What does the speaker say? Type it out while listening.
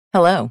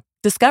Hello,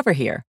 Discover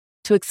here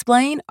to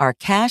explain our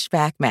cash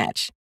back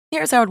match.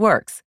 Here's how it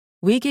works.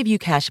 We give you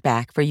cash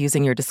back for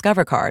using your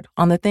Discover card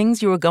on the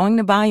things you were going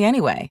to buy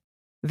anyway.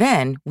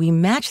 Then we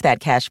match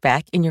that cash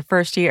back in your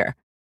first year.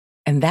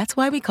 And that's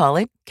why we call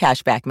it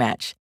Cashback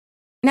Match.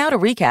 Now to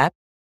recap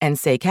and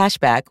say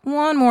cashback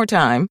one more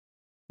time.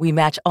 We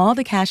match all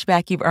the cash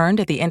back you've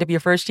earned at the end of your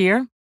first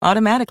year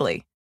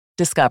automatically.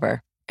 Discover.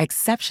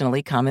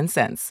 Exceptionally common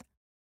sense.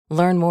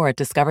 Learn more at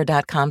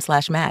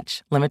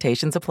discover.com/match.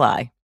 Limitations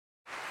apply.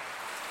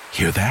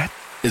 Hear that?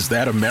 Is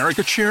that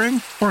America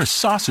cheering or a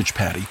sausage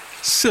patty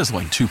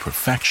sizzling to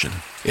perfection?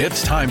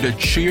 It's time to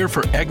cheer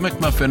for Egg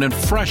McMuffin and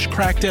fresh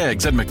cracked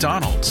eggs at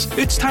McDonald's.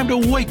 It's time to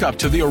wake up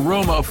to the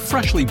aroma of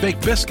freshly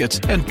baked biscuits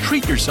and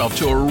treat yourself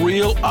to a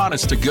real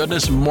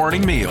honest-to-goodness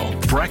morning meal.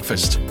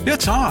 Breakfast,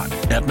 it's on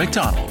at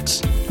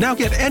McDonald's. Now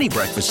get any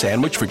breakfast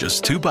sandwich for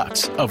just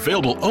 $2.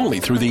 Available only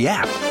through the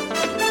app.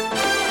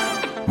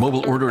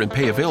 Mobile order and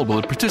pay available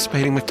at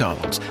participating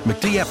McDonald's.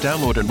 McD app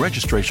download and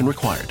registration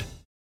required.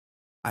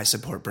 I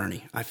support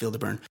Bernie. I feel the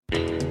burn.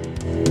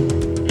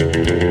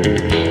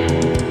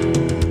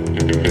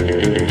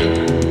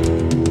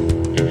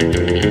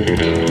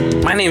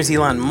 My name is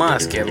Elon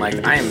Musk, and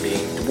I am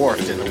being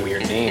dwarfed in a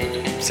weird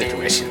name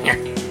situation here.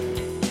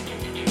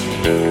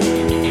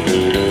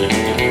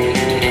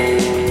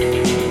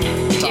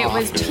 It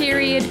was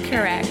period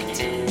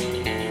correct.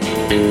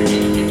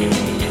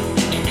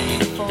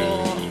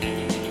 Full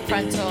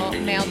frontal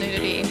male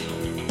nudity.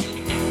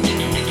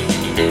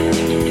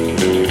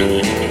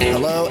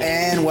 Hello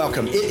and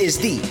welcome. It is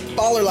the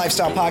Baller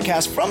Lifestyle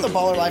Podcast from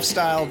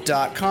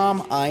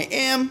theballerlifestyle.com. I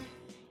am,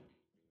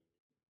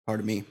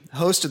 pardon me,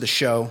 host of the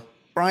show,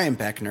 Brian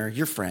Beckner,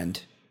 your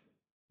friend,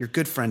 your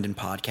good friend in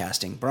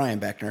podcasting, Brian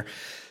Beckner.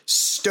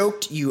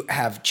 Stoked you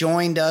have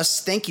joined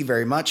us. Thank you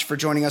very much for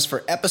joining us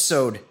for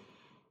episode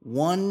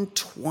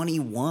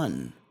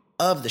 121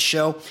 of the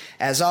show.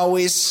 As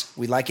always,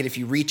 we'd like it if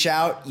you reach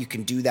out. You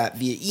can do that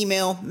via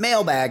email,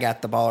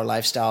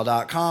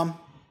 mailbag@theballerlifestyle.com.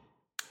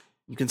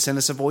 You can send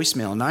us a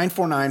voicemail,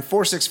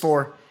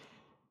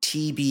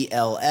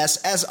 949-464-TBLS.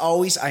 As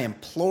always, I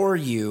implore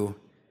you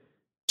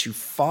to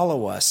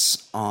follow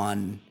us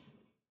on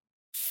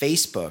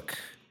Facebook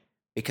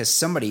because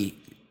somebody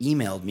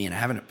emailed me and I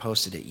haven't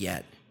posted it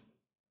yet.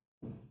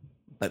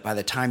 But by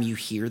the time you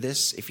hear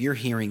this, if you're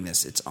hearing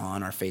this, it's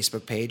on our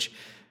Facebook page.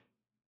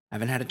 I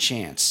haven't had a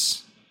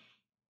chance,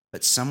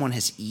 but someone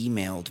has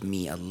emailed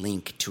me a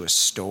link to a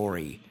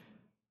story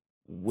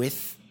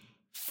with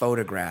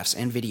photographs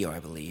and video, I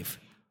believe,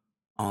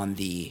 on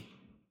the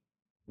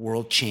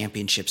World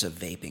Championships of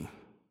Vaping.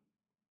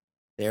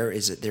 There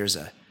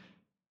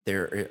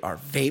are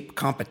vape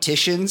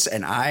competitions,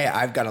 and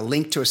I've got a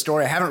link to a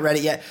story. I haven't read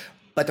it yet,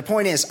 but the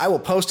point is, I will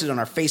post it on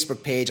our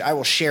Facebook page. I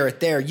will share it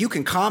there. You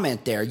can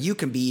comment there. You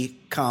can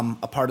become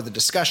a part of the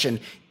discussion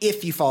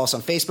if you follow us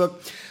on Facebook.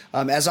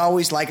 As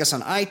always, like us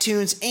on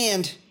iTunes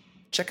and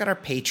check out our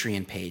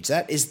Patreon page.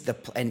 That is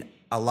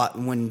a lot.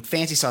 When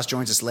Fancy Sauce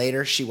joins us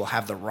later, she will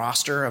have the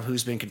roster of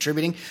who's been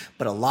contributing.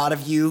 But a lot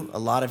of you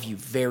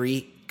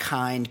very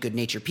kind,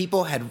 good-natured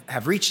people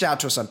have reached out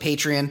to us on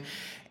Patreon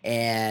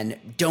and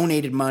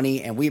donated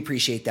money, and we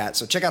appreciate that.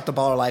 So check out the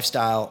Baller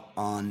Lifestyle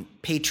on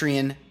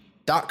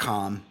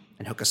patreon.com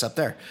and hook us up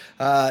there.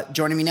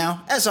 Joining me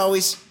now, as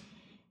always,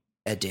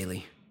 Ed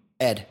Daly.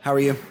 Ed, how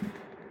are you?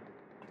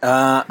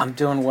 I'm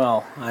doing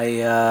well.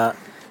 I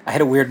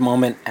had a weird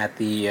moment at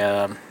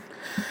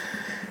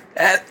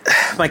at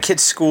my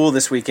kid's school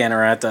this weekend,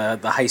 or at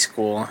the high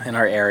school in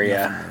our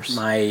area.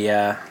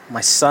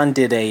 My son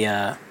did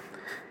a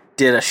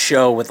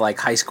show with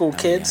high school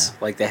kids.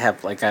 Yeah. They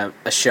have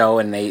a show,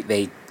 and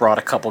they brought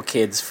a couple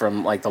kids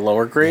from the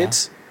lower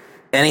grades. Yeah.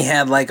 And he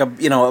had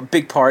a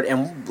big part.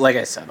 And like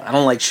I said, I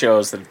don't like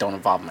shows that don't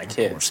involve my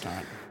kids. Of course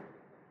not.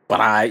 But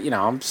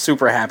I'm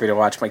super happy to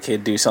watch my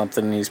kid do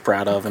something he's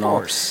proud of and all.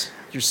 Of course.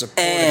 You're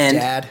supportive,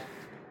 Dad.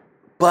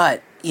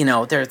 But,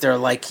 they're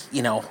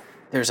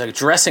there's a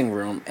dressing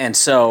room. And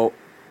so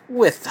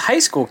with high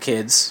school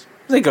kids,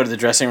 they go to the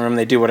dressing room,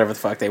 they do whatever the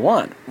fuck they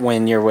want.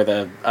 When you're with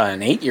an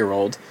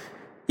 8-year-old,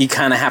 you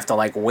kind of have to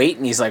wait.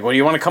 And he's like, well, do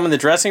you want to come in the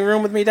dressing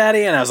room with me,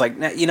 Daddy? And I was like,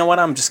 nah, you know what?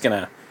 I'm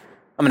going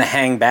to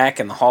hang back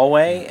in the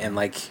hallway and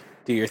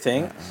do your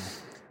thing.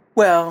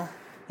 Well,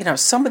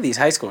 some of these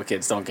high school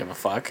kids don't give a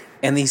fuck.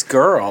 And these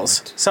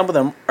girls, some of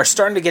them are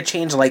starting to get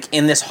changed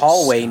in this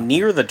hallway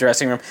near the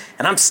dressing room.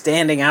 And I'm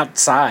standing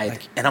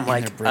outside and I'm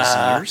like,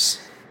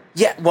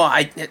 yeah, well,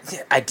 I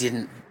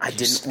didn't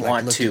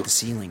want to. At the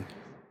ceiling.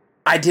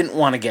 I didn't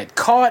want to get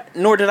caught,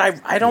 nor did I.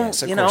 I don't,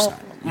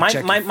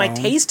 my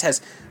taste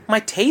has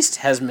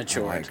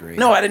matured. Oh, I agree.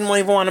 No, I didn't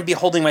even want to be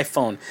holding my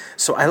phone.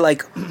 So I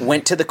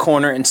went to the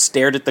corner and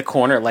stared at the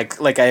corner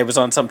like I was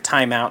on some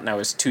timeout and I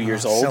was 2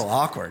 years old. So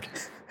awkward.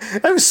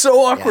 I was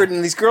so awkward,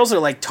 and these girls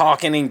are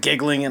talking and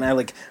giggling, and I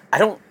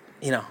don't,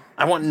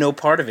 I want no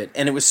part of it,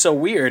 and it was so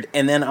weird.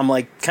 And then I'm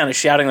kind of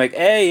shouting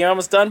 "Hey, you're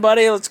almost done,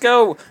 buddy? Let's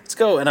go!"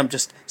 And I'm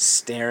just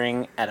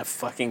staring at a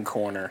fucking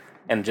corner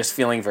and just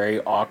feeling very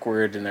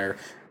awkward. And they're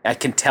I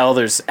can tell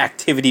there's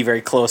activity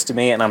very close to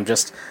me, and I'm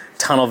just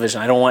tunnel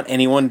vision. I don't want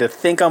anyone to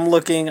think I'm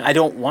looking. I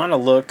don't want to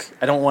look.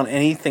 I don't want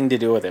anything to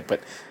do with it. But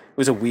it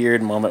was a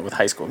weird moment with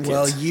high school kids.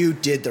 Well, you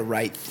did the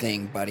right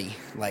thing, buddy.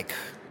 Like,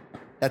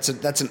 that's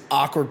an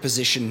awkward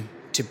position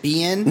to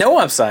be in. No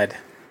upside.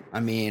 I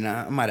mean,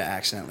 I might have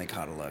accidentally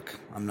caught a look.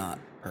 I'm not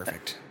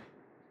perfect.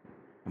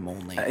 I'm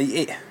only...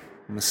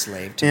 I'm a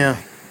slave to my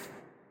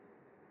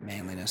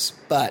manliness.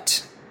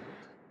 But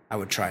I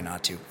would try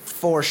not to,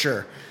 for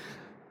sure.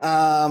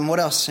 What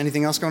else?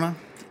 Anything else going on?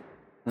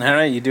 All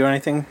right, you do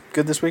anything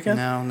good this weekend?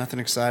 No, nothing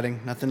exciting.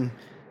 Nothing.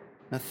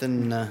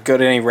 Go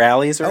to any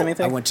rallies or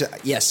anything? I went to,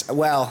 yes,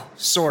 well,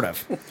 sort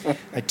of.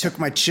 I took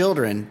my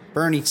children.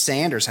 Bernie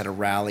Sanders had a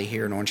rally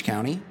here in Orange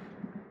County,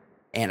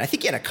 and I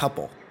think he had a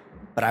couple,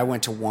 but I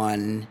went to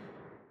one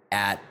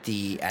at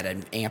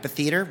an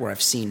amphitheater where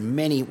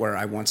where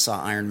I once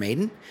saw Iron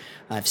Maiden.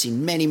 I've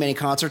seen many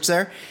concerts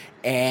there,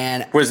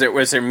 and was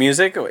there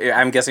music?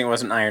 I'm guessing it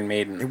wasn't Iron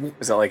Maiden.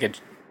 Was it like a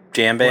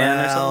jam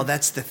band or something? Well,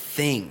 that's the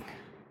thing.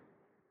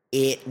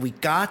 We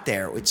got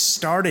there. It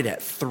started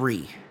at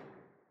 3.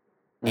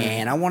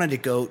 And I wanted to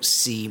go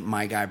see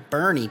my guy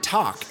Bernie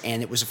talk,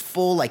 and it was a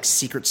full like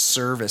Secret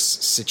Service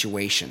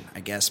situation,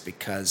 I guess,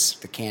 because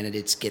the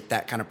candidates get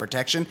that kind of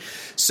protection.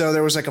 So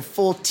there was like a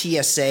full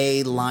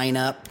TSA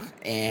lineup,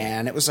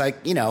 and it was like,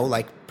 you know,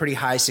 like pretty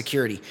high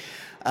security.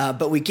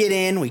 But we get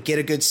in, we get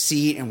a good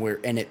seat,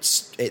 and it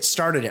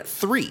started at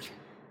 3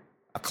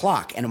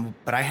 o'clock,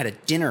 but I had a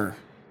dinner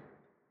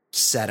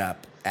set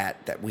up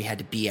that we had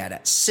to be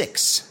at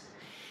 6.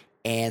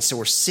 And so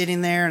we're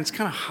sitting there, and it's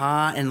kind of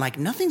hot, and like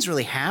nothing's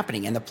really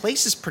happening, and the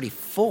place is pretty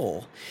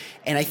full.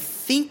 And I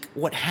think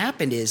what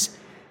happened is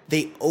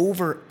they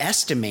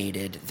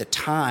overestimated the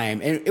time,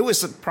 and it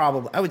was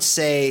probably, I would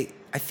say,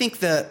 I think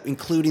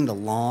including the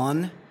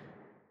lawn,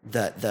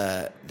 that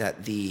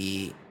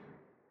the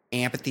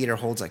amphitheater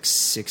holds like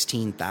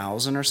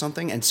 16,000 or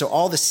something, and so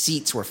all the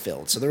seats were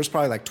filled. So there was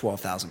probably like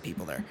 12,000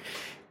 people there,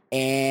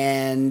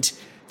 and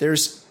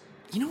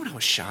you know what I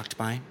was shocked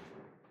by?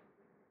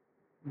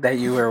 That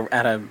you were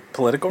at a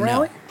political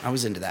rally? No, I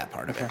was into that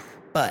part of it.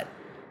 But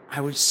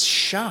I was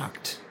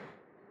shocked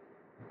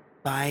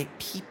by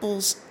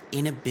people's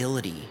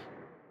inability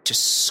to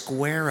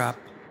square up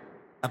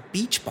a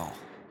beach ball.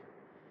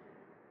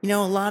 You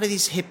know, a lot of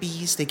these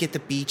hippies, they get the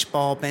beach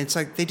ball, but it's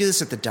like they do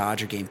this at the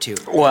Dodger game too.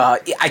 Well,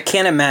 I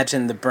can't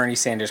imagine the Bernie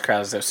Sanders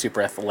crowd is a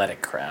super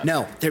athletic crowd.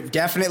 No, they're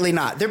definitely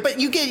not. But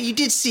you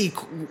did see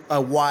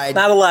a wide...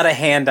 Not a lot of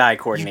hand-eye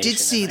coordination. You did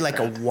see like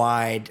crowd. a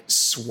wide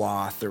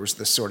swath. There was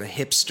the sort of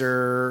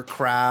hipster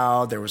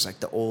crowd. There was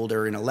like the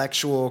older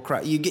intellectual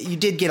crowd. You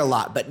did get a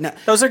lot, but no.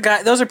 Those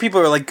are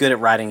people who are like good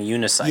at riding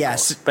unicycles.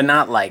 Yes, but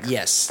not like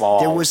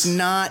balls. There was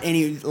not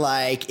any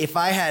like if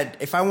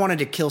I wanted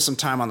to kill some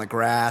time on the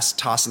grass,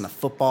 tossing the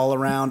football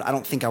around, I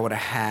don't think I would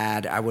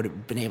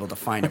have been able to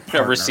find a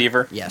partner. A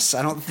receiver. Yes,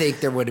 I don't think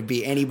there would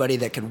be anybody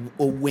that could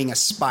wing a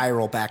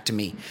spiral back to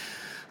me.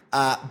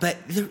 But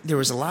there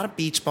was a lot of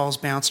beach balls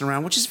bouncing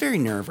around, which is very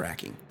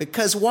nerve-wracking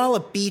because while a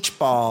beach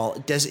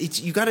ball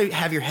you got to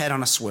have your head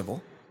on a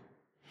swivel,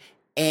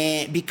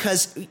 and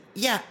because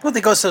well,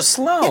 they go so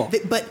slow. Yeah,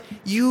 but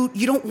you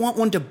don't want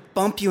one to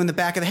bump you in the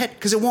back of the head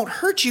because it won't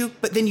hurt you,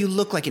 but then you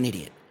look like an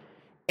idiot.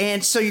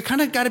 And so you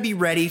kind of got to be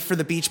ready for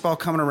the beach ball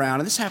coming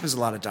around, and this happens a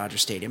lot at Dodger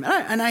Stadium.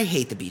 And I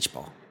hate the beach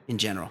ball in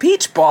general.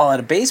 Beach ball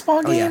at a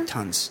baseball game? Oh yeah,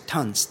 tons,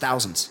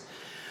 thousands.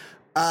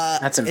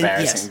 That's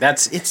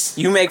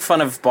embarrassing. You make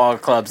fun of ball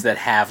clubs that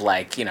have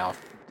like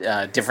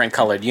different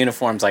colored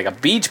uniforms. Like a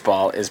beach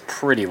ball is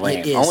pretty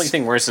lame. The only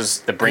thing worse is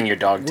to bring your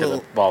dog to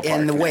the ballpark.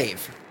 And the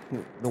wave.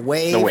 The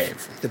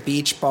wave. The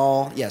beach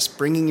ball. Yes,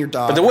 bringing your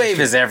dog. But the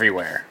wave is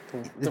everywhere.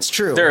 It's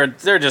true. There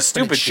are just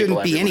stupid but it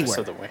shouldn't people be anywhere.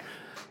 So the wave.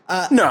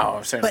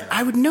 No, certainly but not.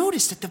 I would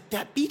notice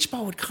that beach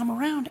ball would come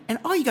around, and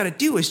all you got to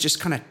do is just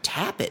kind of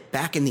tap it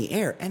back in the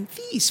air. And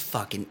these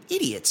fucking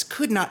idiots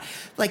could not,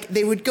 like,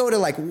 they would go to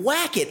like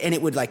whack it, and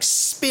it would like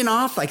spin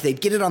off, like they'd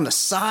get it on the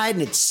side,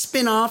 and it'd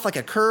spin off like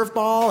a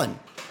curveball. And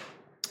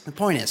the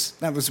point is,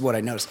 that was what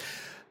I noticed.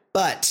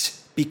 But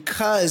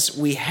because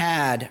we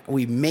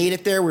made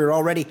it there, we were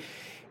all ready.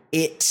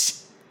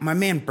 My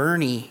man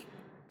Bernie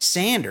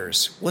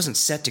Sanders wasn't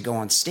set to go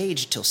on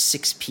stage until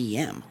 6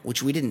 p.m.,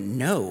 which we didn't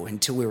know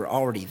until we were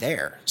already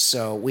there.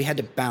 So we had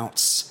to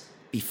bounce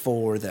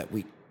before that.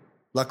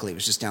 Luckily, it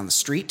was just down the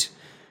street.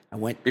 I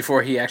went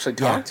before he actually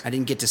talked. Yeah, I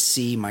didn't get to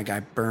see my guy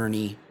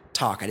Bernie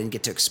talk. I didn't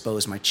get to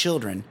expose my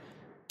children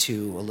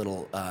to a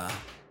little.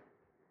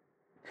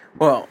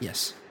 Well,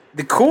 yes.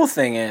 The cool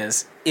thing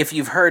is, if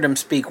you've heard him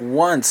speak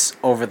once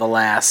over the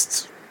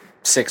last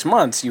 6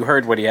 months, you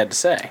heard what he had to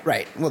say.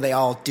 Right. Well, they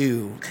all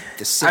do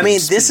the same. I mean,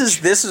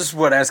 speech. this is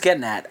what I was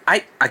getting at.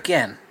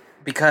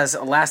 Because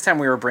last time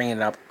we were bringing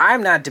it up,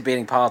 I'm not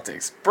debating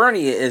politics.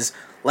 Bernie is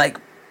like,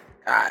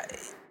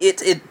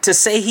 to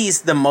say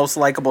he's the most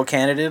likable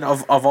candidate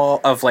of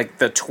all of like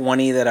the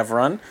 20 that have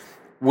run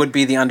would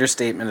be the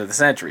understatement of the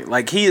century.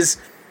 Like he's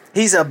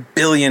a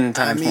billion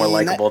times more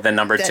likable than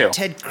number 2.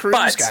 Ted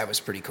Cruz guy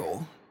was pretty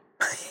cool.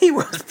 He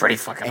was pretty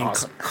fucking and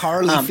awesome.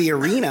 Carly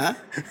Fiorina.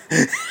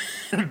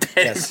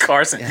 Ben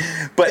Carson.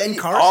 Yeah. But Ben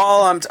Carson.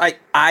 all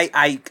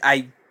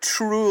I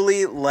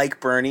truly like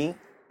Bernie.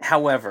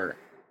 However,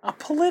 a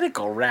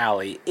political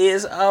rally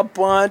is a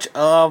bunch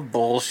of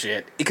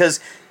bullshit because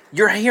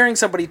you're hearing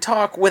somebody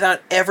talk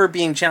without ever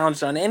being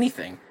challenged on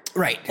anything.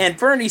 Right. And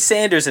Bernie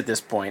Sanders at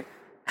this point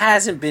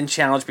hasn't been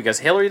challenged because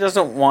Hillary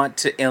doesn't want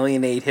to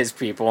alienate his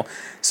people.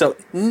 So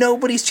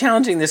nobody's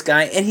challenging this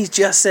guy, and he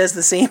just says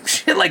the same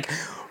shit like,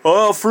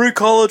 oh, free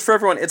college for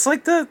everyone. It's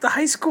like the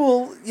high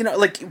school,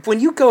 like when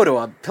you go to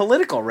a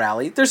political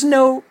rally, there's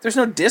no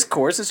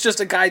discourse. It's just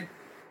a guy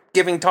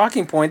giving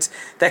talking points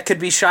that could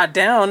be shot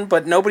down,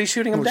 but nobody's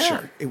shooting him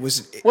down. Sure.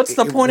 What's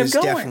the point of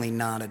going? It was definitely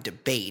not a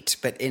debate,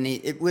 but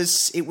it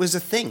was a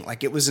thing.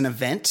 Like, it was an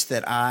event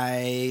that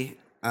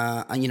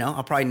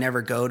I'll probably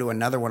never go to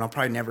another one. I'll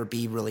probably never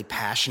be really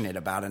passionate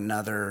about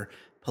another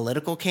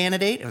political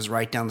candidate. It was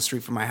right down the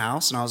street from my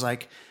house, and I was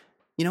like,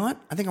 you know what?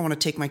 I think I want to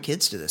take my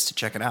kids to this to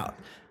check it out.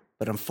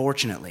 But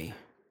unfortunately,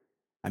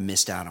 I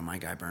missed out on my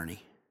guy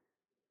Bernie.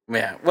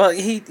 Yeah, well,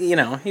 he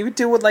would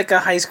do what like a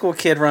high school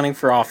kid running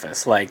for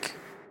office, like,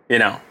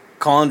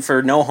 calling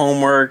for no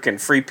homework and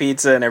free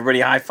pizza, and everybody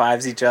high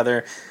fives each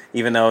other,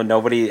 even though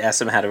nobody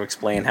asked him how to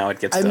explain how it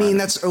gets done. I mean,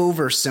 that's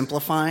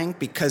oversimplifying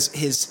because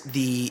his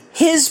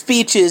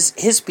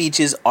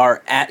speeches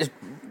are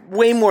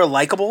way more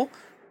likable,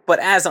 but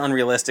as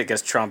unrealistic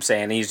as Trump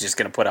saying he's just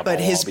going to put up a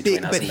wall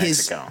between us and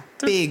Mexico.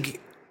 His big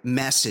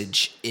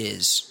message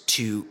is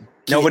to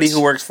nobody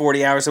who works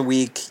 40 hours a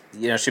week,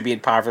 should be in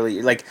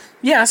poverty. Like,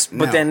 yes,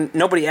 but then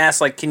nobody asks,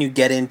 like, can you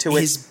get into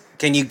it?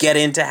 Can you get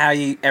into how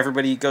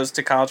everybody goes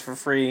to college for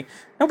free?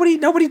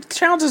 Nobody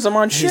challenges him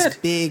on shit. His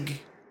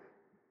big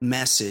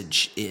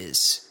message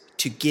is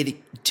to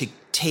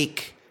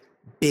take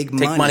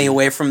money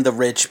away from the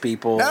rich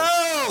people.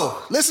 No!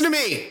 Listen to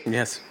me!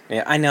 Yes.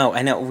 Yeah, I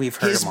know. We've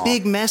heard his them all.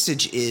 big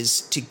message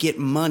is to get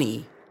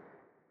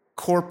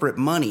corporate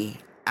money,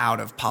 out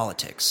of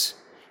politics.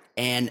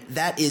 And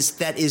that is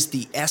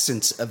the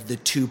essence of the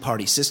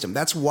two-party system.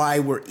 That's why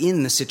we're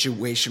in the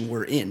situation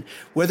we're in.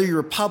 Whether you're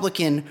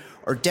Republican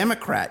or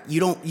Democrat, you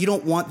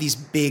don't want these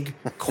big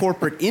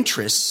corporate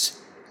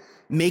interests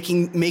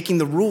making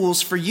the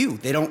rules for you.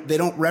 They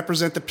don't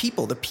represent the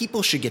people. The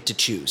people should get to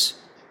choose.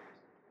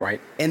 Right.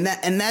 And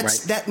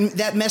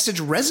that message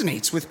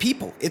resonates with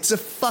people. It's a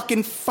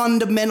fucking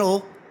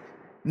fundamental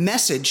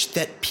message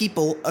that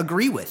people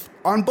agree with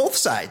on both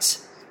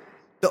sides.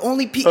 The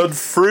only people and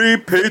free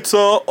pizza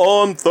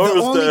on Thursdays.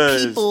 The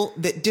only people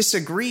that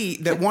disagree,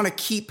 that want to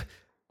keep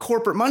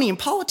corporate money in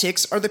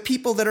politics, are the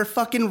people that are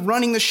fucking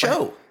running the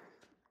show.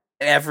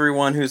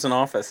 Everyone who's in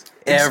office,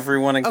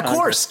 everyone in Congress. Of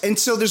course. And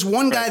so there's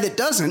one guy that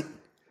doesn't,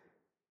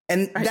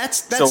 and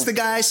that's the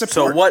guy I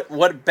support. So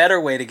what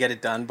better way to get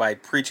it done by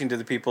preaching to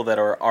the people that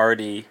are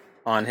already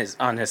on his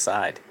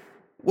side?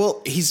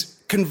 Well, he's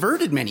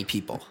converted many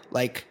people.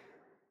 Like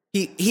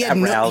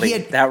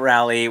that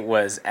rally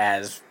was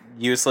as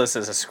useless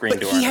as a screen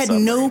door. But he had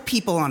no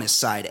people on his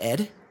side,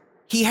 Ed.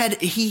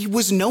 He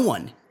was no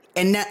one.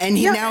 And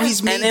now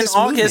he's made this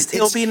movement. And in August,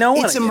 he'll be no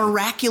one It's again. a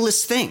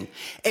miraculous thing.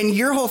 And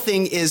your whole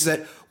thing is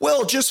that,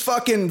 well, just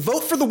fucking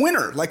vote for the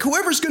winner. Like,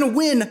 whoever's going to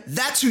win,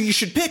 that's who you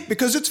should pick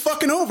because it's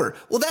fucking over.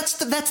 Well, that's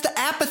the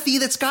apathy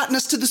that's gotten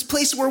us to this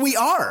place where we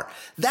are.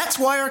 That's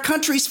why our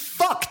country's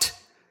fucked.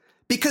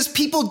 Because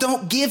people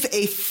don't give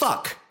a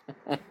fuck.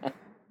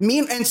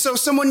 And so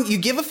someone you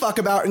give a fuck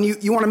about and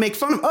you want to make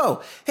fun of,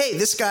 oh, hey,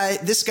 this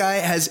guy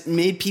has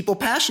made people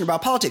passionate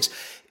about politics.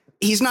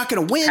 He's not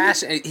going to win.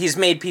 He's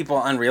made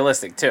people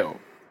unrealistic too.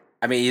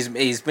 I mean,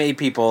 he's made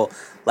people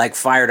like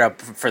fired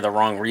up for the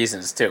wrong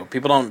reasons too.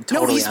 People don't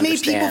totally understand. No,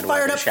 he's made people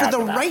fired up for the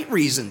right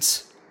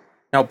reasons.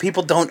 No,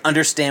 people don't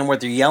understand what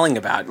they're yelling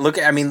about. Look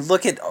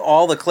at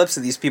all the clips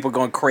of these people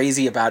going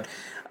crazy about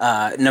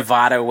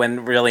Nevada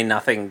when really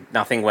nothing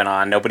went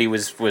on. Nobody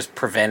was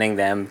preventing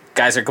them.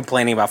 Guys are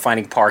complaining about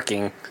finding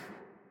parking.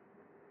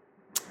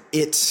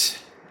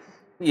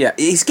 Yeah,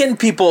 he's getting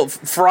people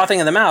frothing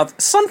in the mouth.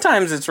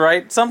 Sometimes it's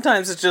right.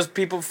 Sometimes it's just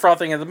people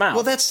frothing in the mouth.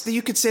 Well,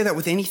 you could say that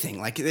with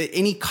anything. Like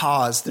any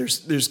cause,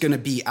 there's going to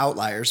be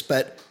outliers.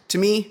 But to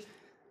me,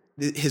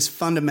 his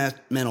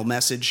fundamental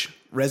message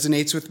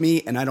resonates with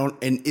me, and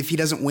if he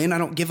doesn't win, I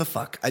don't give a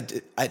fuck.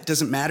 It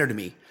doesn't matter to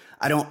me.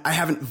 I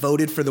haven't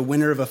voted for the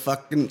winner of a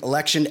fucking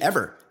election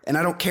ever, and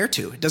I don't care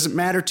to. It doesn't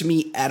matter to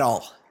me at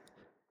all.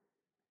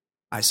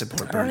 I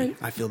support Bernie. Right.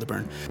 I feel the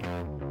burn.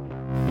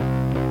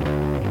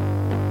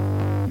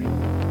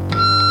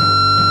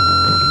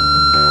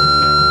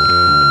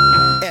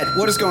 Ed,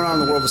 what is going on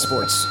in the world of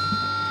sports?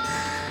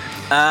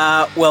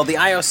 Well, the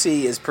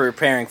IOC is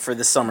preparing for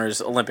this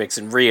summer's Olympics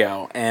in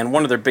Rio, and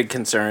one of their big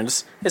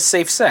concerns is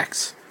safe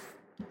sex.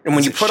 And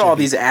when you put all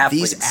these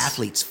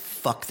athletes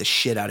fuck the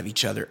shit out of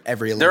each other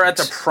every Olympics. They're at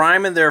the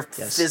prime of their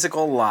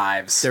physical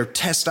lives. Their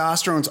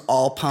testosterone's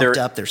all pumped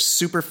up. They're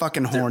super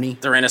fucking horny.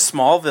 They're in a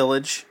small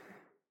village.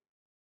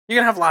 You're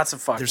gonna have lots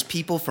of fun. There's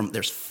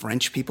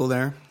French people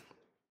there.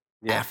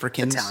 Yeah,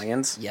 Africans.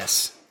 Italians.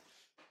 Yes.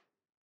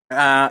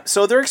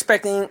 So they're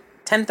expecting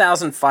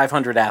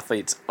 10,500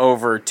 athletes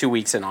over 2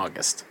 weeks in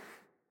August.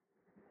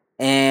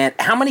 And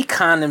how many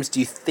condoms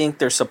do you think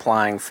they're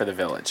supplying for the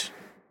village?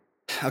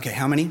 Okay,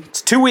 how many?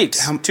 It's 2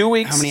 weeks. 2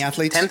 weeks. How many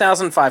athletes?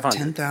 10,500.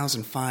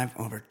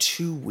 10,500 over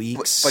 2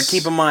 weeks. But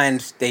keep in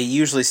mind, they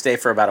usually stay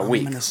for about a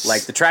week.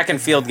 Like the track and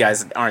field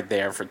guys aren't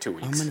there for 2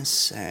 weeks. I'm going to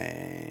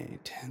say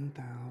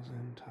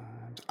 10,000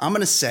 times. I'm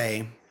going to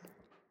say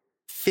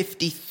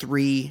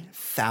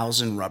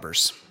 53,000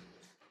 rubbers.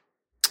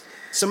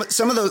 Some of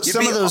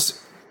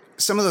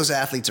those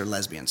athletes are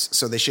lesbians,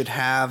 so they should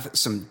have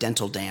some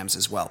dental dams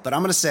as well. But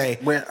I'm going to say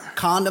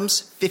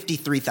condoms,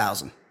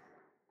 53,000.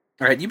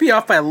 All right, you'd be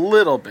off by a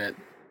little bit.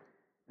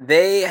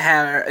 They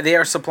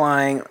are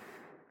supplying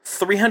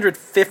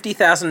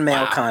 350,000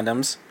 male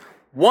condoms,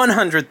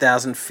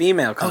 100,000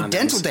 female condoms. Oh,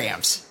 dental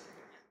dams.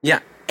 Yeah,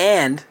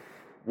 and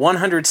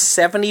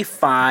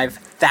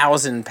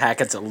 175,000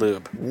 packets of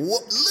lube.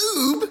 What,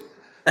 lube?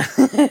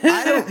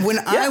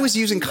 I was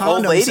using condoms,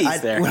 old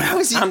ladies there.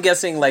 I'm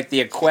guessing like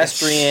the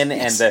equestrian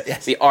and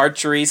the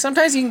archery.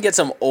 Sometimes you can get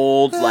some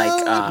old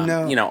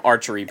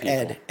archery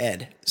people.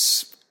 Ed.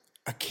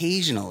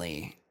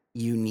 Occasionally,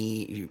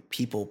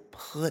 people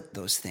put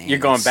those things. You're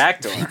going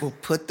backdoor. People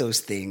put those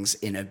things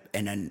in a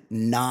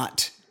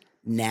not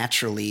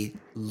naturally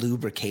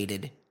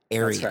lubricated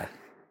area. That's right.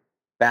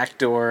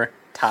 Backdoor,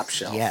 top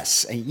shelf.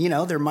 Yes, and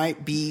there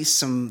might be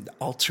some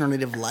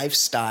alternative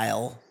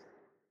lifestyle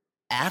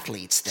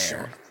athletes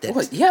there.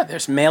 Sure.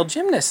 There's male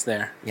gymnasts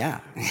there.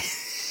 Yeah,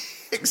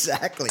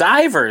 exactly.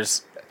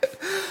 Divers.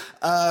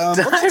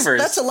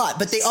 That's a lot,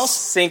 but they also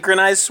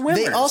synchronized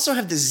swimmers. They also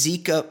have the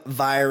Zika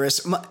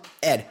virus.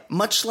 Ed,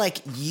 much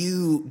like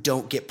you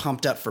don't get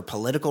pumped up for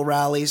political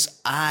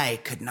rallies, I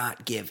could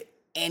not give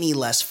any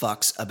less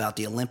fucks about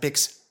the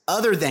Olympics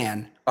other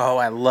than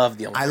I love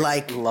the Olympics. I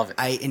love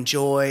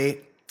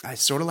it. I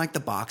sort of like the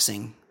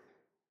boxing.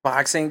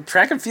 Boxing,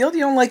 track and field. You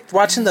don't like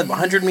watching the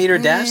 100-meter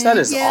dash? That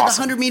is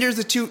awesome. The 100 meters,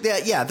 the two.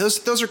 Yeah,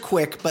 those are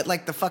quick. But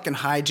like the fucking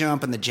high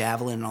jump and the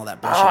javelin and all that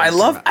bullshit.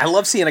 Oh, I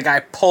love seeing a guy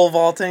pole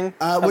vaulting.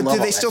 Do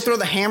they still throw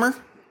the hammer?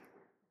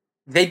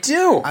 They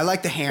do. I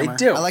like the hammer.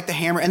 They do. I like the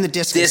hammer and the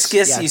discus.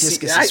 Discus. Yeah,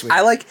 discus is sweet.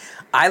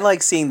 I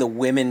like seeing the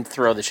women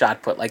throw the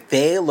shot put. Like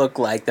they look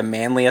like the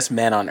manliest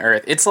men on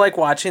earth. It's like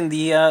watching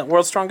the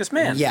World's Strongest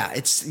Man. Yeah,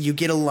 you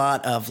get a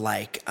lot of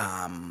like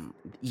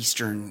East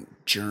German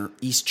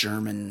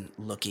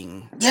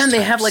looking. Yeah, and types.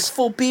 they have like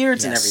full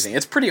beards and everything.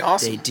 It's pretty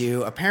awesome. They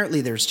do.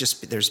 Apparently,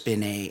 there's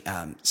been a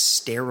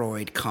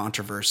steroid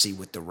controversy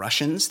with the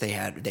Russians. They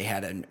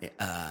had an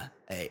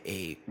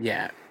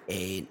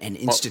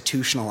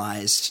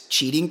institutionalized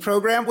cheating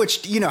program,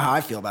 which you know how I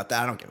feel about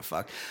that. I don't give a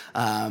fuck.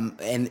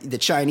 And the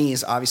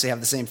Chinese obviously have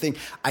the same thing.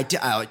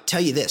 I'll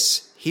tell you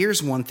this.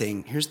 Here's one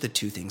thing. Here's the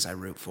two things I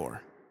root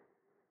for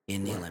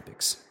in the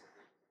Olympics.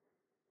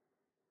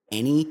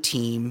 Any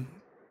team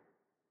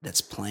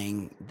that's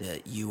playing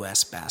the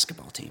U.S.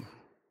 basketball team.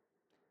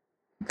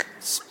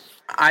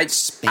 I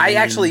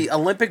actually,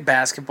 Olympic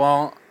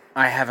basketball,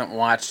 I haven't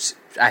watched,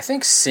 I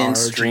think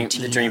since the Dream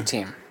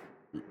Team.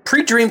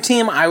 Pre-Dream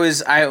Team, I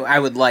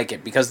would like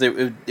it because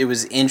it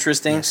was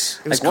interesting. Yes.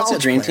 Like once the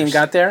Dream Team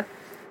got there,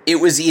 it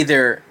was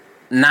either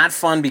not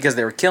fun because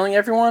they were killing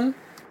everyone,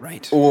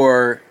 right,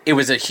 or it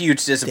was a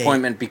huge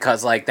disappointment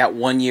because like that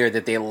one year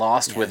that they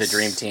lost with the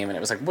Dream Team, and it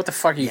was like, what the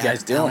fuck are you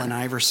guys doing? Allen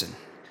Iverson.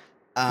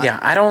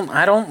 I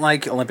don't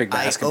like Olympic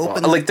basketball.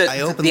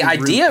 The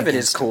idea of it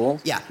is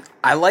cool. Yeah,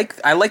 I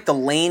like the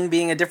lane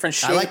being a different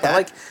shape. I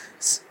like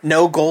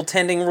no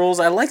goaltending rules.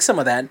 I like some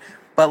of that.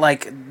 But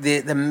like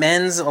the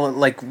men's,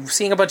 like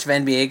seeing a bunch of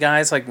NBA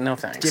guys, like no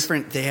thanks.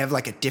 Different. They have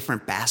like a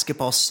different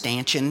basketball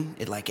stanchion.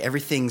 It like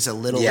everything's a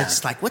little. Yeah.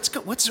 It's like what's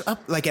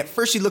up? Like at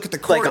first you look at the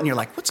court and you're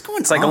like, what's going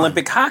on? It's like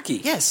Olympic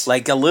hockey. Yes,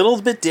 like a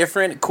little bit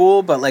different,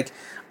 cool. But like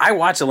I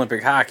watch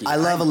Olympic hockey. I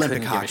love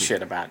Olympic hockey. Give a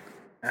shit about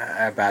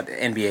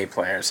NBA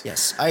players.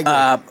 Yes, I agree.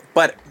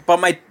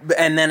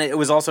 And then it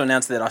was also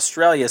announced that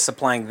Australia is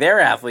supplying their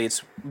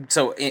athletes.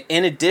 So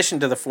in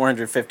addition to the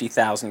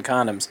 450,000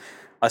 condoms,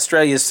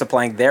 Australia is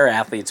supplying their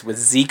athletes with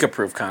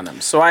Zika-proof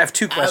condoms. So I have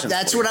two questions.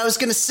 That's what I was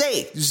going to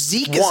say.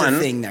 Zika's a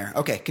thing there.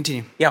 Okay,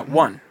 continue. Yeah,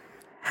 one.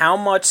 How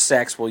much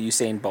sex will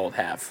Usain Bolt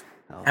have?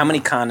 How many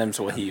condoms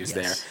will he use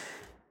there?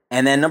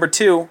 And then number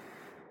two,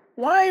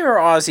 why are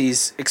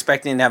Aussies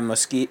expecting to have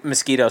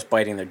mosquitoes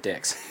biting their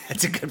dicks?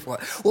 That's a good one.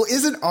 Well,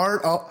 isn't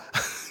art?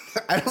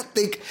 I don't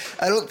think.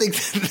 I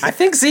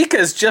think Zika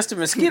is just a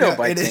mosquito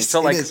bite thing.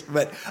 So it is,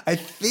 but I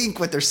think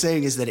what they're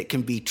saying is that it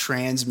can be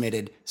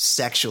transmitted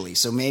sexually.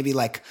 So maybe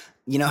like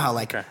how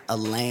like a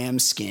lamb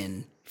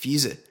skin,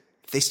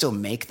 if they still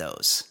make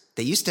those.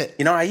 They used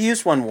to. I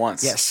used one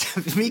once.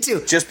 Yes, me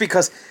too. Just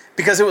because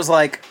it was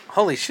like,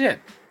 holy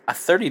shit. A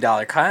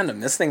 $30 condom.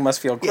 This thing must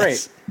feel great.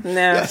 Yes.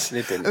 Nah,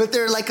 it didn't. But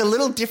they're like a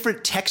little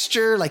different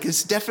texture. Like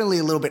it's definitely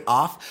a little bit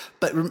off.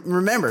 But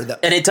remember,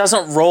 and it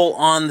doesn't roll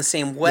on the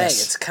same way.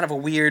 Yes. It's kind of a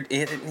weird.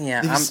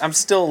 I'm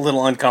still a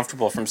little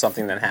uncomfortable from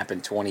something that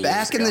happened 20 years ago.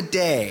 Back in the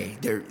day,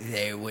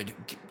 they would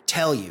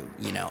tell you,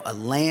 a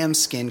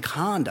lambskin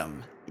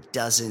condom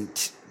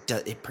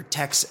it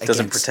protects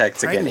against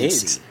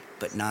pregnancy.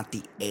 but not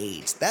the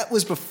AIDS. That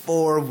was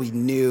before we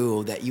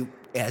knew that you,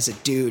 as a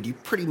dude, you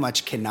pretty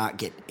much cannot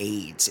get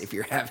AIDS if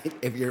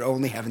you're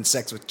only having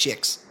sex with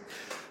chicks.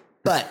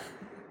 But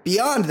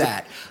beyond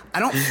that, I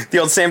don't. The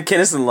old Sam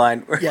Kinison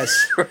line.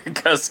 Yes. where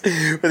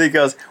he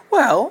goes,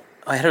 well,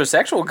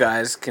 heterosexual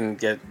guys can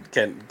get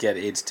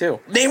AIDS too.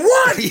 Name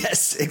one.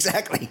 Yes,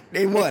 exactly.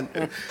 Name one.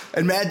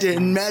 And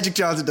Magic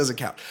Johnson doesn't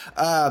count.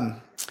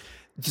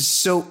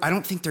 So I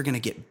don't think they're going to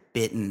get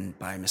bitten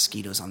by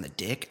mosquitoes on the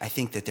dick. I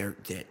think that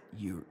the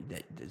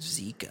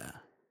Zika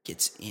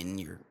gets in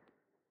your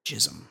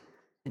jism,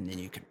 and then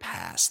you could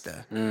pass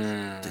the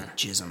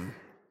jism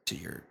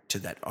to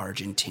that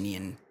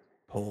Argentinian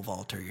pole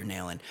vaulter you're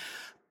nailing.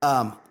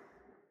 I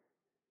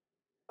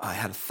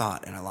had a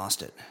thought and I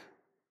lost it.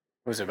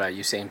 Was it about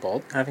Usain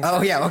Bolt?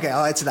 Yeah, okay,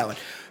 I'll answer that one.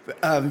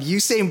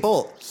 Usain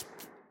Bolt,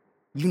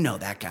 you know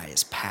that guy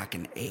is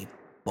packing a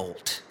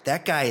bolt.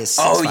 That guy is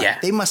 6'5". Yeah.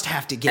 They must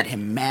have to get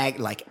him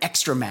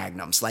extra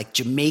magnums, like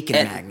Jamaican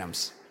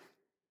magnums.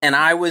 And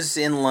I was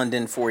in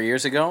London 4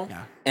 years ago,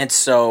 and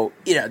so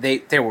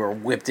they were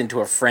whipped into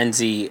a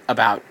frenzy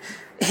about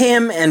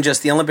him and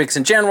just the Olympics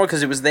in general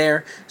because it was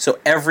there. So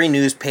every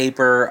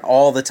newspaper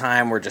all the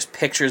time were just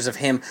pictures of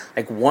him.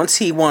 Like once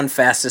he won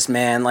fastest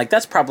man, like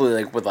that's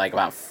probably like with like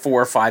about 4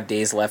 or 5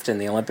 days left in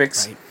the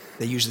Olympics. Right.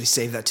 They usually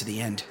save that to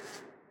the end.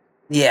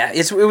 Yeah,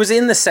 it was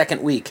in the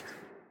second week,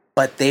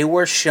 but they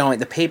were showing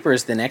the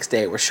papers the next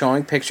day were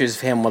showing pictures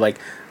of him with like,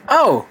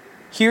 oh,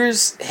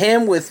 here's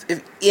him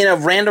in a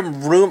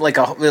random room,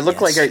 it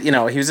looked like he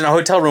was in a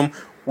hotel room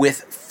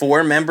with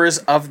 4 members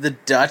of the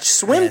Dutch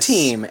swim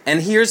team,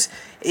 and here's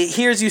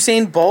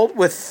Usain Bolt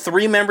with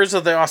 3 members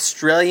of the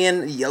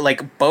Australian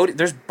boat.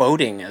 There's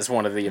boating as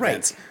one of the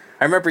events. Right.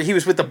 I remember he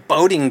was with the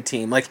boating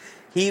team. Like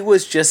he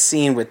was just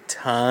seen with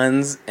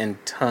tons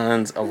and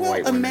tons of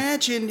white women.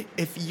 Imagine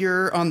if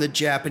you're on the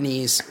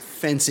Japanese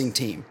fencing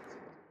team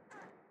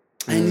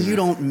and you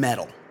don't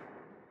medal.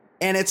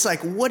 And it's like,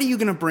 what are you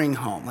going to bring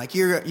home? Like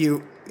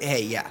you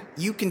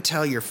can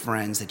tell your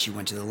friends that you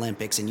went to the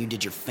Olympics and you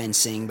did your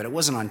fencing, but it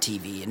wasn't on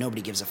TV and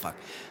nobody gives a fuck.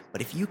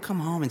 But if you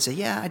come home and say,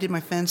 yeah, I did my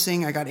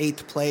fencing, I got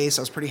 8th place,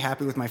 I was pretty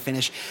happy with my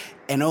finish,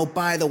 and oh,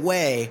 by the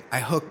way, I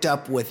hooked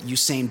up with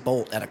Usain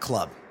Bolt at a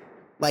club.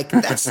 Like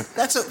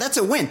that's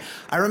a win.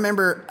 I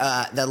remember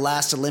the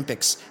last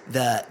Olympics,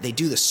 they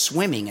do the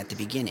swimming at the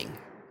begining.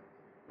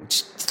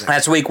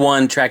 That's week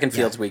 1, track and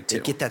field's week 2.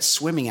 They get that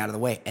swimming out of the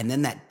way, and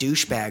then that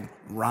douchebag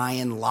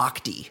Ryan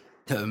Lochte,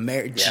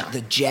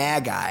 the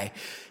JAG guy,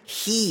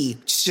 he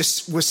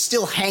just was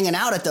still hanging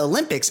out at the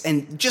Olympics,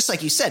 and just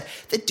like you said,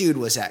 the dude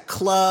was at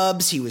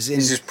clubs. He's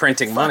just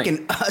printing money.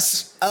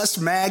 Us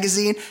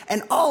magazine,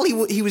 and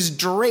he was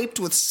draped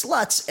with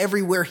sluts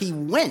everywhere he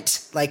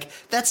went. Like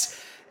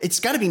it's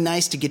got to be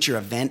nice to get your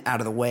event out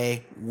of the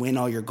way, win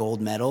all your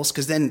gold medals,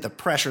 because then the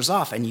pressure's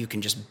off and you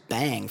can just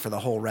bang for the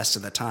whole rest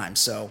of the time.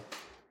 So,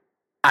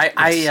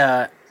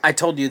 I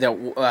told you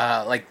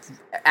that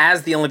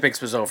as the Olympics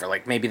was over,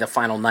 like maybe the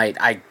final night,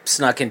 I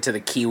snuck into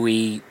the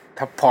Kiwi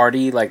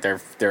party, like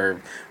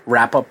their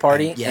wrap up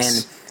party,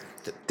 and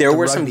there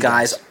were some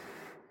guys.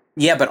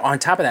 Yeah, but on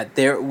top of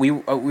that, we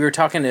were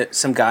talking to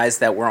some guys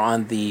that were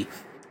on the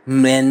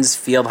men's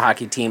field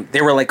hockey team.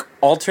 They were like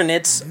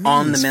alternates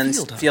on the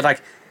men's field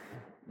hockey.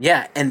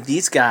 Yeah, and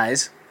these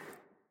guys,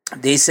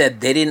 they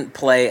said they didn't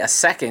play a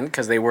second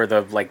because they were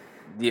the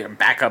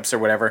backups or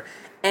whatever,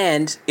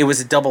 and it was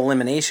a double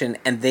elimination,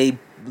 and they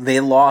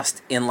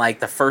lost in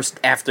like the first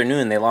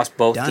afternoon. They lost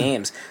both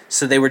games,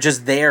 so they were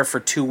just there for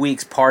 2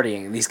 weeks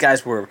partying. These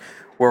guys were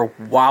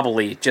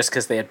wobbly just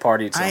because they had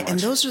partied so much. And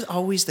those are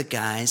always the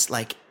guys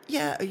like.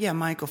 Yeah,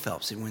 Michael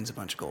Phelps, he wins a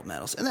bunch of gold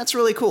medals. And that's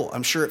really cool.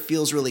 I'm sure it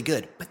feels really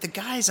good. But the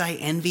guys I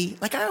envy,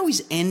 I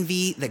always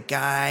envy the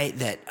guy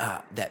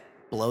that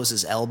blows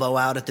his elbow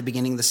out at the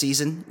beginning of the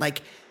season.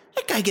 Like,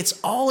 that guy gets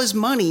all his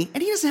money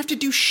and he doesn't have to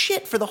do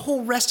shit for the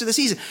whole rest of the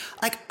season.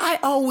 Like, I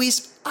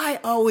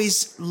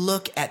always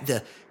look at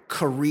the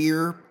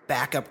career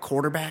backup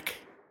quarterback.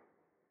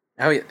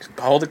 Oh, yeah.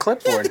 Hold a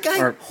clipboard. Yeah, the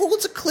guy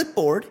holds a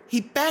clipboard.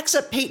 He backs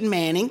up Peyton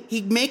Manning.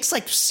 He makes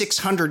like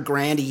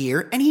 $600,000 a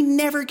year, and he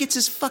never gets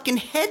his fucking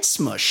head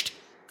smushed.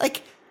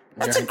 Like,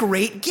 that's a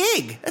great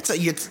gig. That's a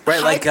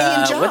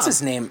high-paying job. What's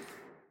his name?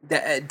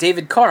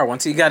 David Carr.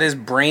 Once he got his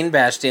brain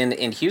bashed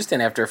in Houston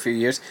after a few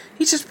years,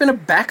 he's just been a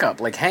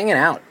backup, like hanging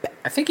out.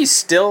 I think he's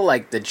still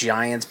like the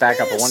Giants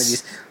backup or one of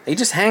these. He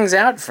just hangs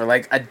out for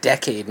like a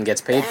decade and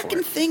gets paid for it.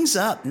 Backing things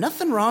up.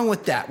 Nothing wrong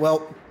with that.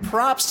 Well,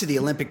 props to the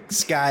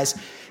Olympics guys.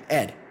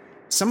 Ed,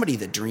 somebody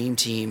the Dream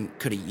Team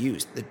could have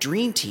used. The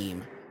Dream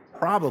Team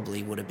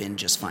probably would have been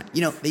just fine.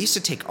 You know, they used to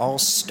take all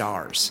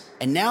stars,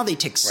 and now they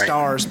take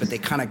stars, but they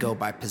kind of go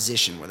by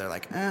position, where they're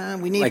like,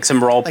 we need... Like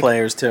some role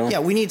players, too.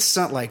 Yeah, we need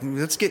some,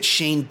 let's get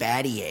Shane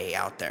Battier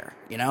out there.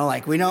 You know,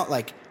 we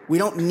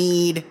don't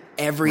need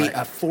a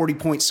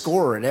 40-point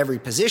scorer at every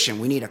position.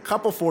 We need a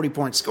couple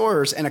 40-point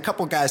scorers and a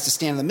couple guys to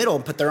stand in the middle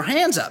and put their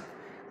hands up.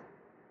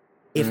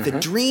 If the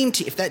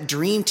if that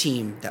Dream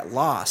Team that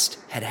lost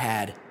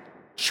had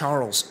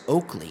Charles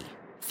Oakley,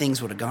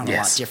 things would have gone a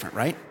lot different,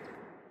 right?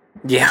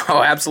 Yeah,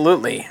 oh,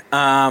 absolutely.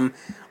 On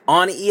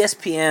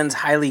ESPN's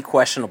highly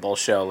questionable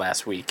show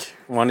last week,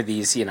 one of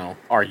these,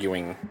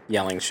 arguing,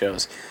 yelling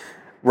shows,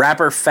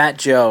 rapper Fat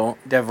Joe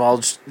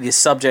divulged the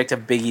subject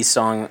of Biggie's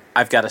song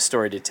 "I've Got a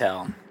Story to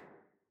Tell"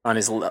 on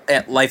his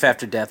Life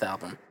After Death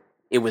album.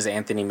 It was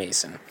Anthony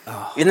Mason.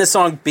 Oh. In the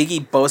song,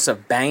 Biggie boasts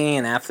of banging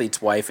an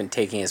athlete's wife and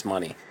taking his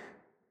money.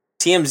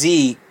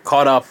 TMZ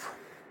caught up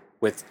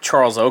with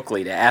Charles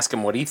Oakley to ask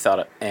him what he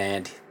thought,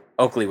 and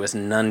Oakley was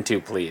none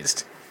too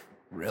pleased.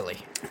 Really?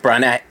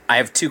 Brian, I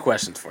have two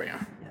questions for you.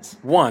 Yes.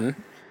 One,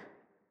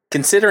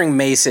 considering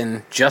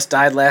Mason just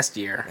died last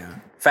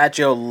year, Fat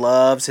Joe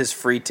loves his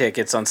free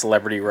tickets on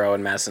Celebrity Row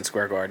in Madison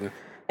Square Garden,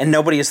 and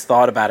nobody has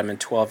thought about him in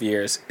 12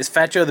 years. Is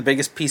Fat Joe the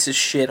biggest piece of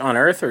shit on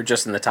earth, or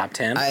just in the top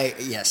 10?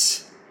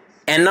 Yes.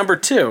 And number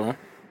two,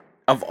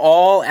 of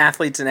all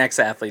athletes and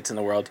ex-athletes in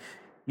the world,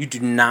 you do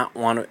not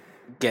want to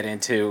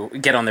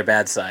get on their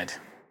bad side.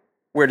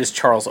 Where does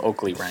Charles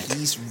Oakley rank?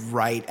 He's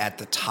right at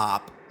the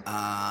top.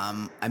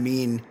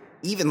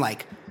 Even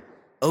like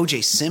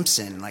O.J.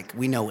 Simpson, like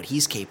we know what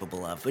he's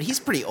capable of, but he's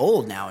pretty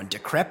old now and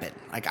decrepit.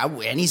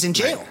 And he's in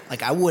jail. Right.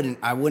 Like I wouldn't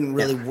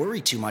really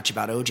worry too much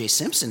about O.J.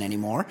 Simpson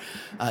anymore.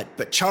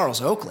 But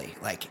Charles Oakley,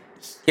 like.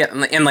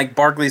 Yeah, and like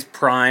Barkley's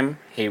prime,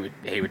 he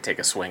would take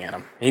a swing at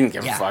him. He didn't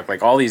give a fuck.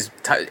 Like all these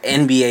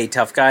NBA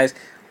tough guys,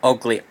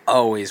 Oakley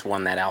always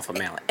won that alpha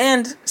male.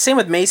 And same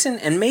with Mason.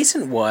 And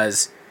Mason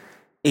was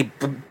a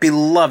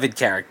beloved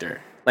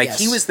character. Like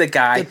he was the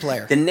guy. Good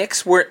player. The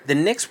Knicks were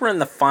in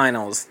the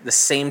finals the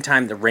same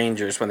time the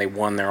Rangers when they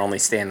won their only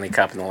Stanley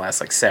Cup in the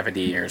last 70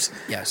 years.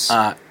 Yes.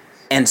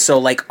 And so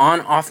like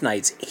on off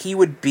nights, he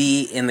would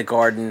be in the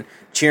Garden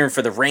cheering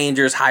for the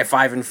Rangers,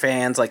 high-fiving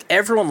fans. Like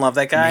everyone loved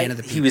that guy.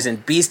 He was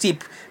in Beastie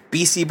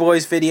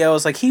Boys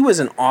videos. Like he was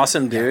an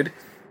awesome dude. Yeah.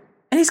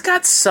 And he's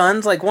got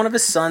sons. Like one of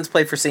his sons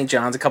played for St.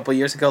 John's a couple of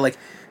years ago. Like,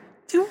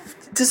 dude,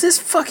 does this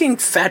fucking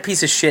fat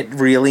piece of shit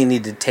really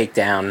need to take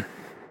down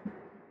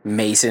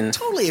Mason?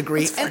 Totally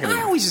agree. And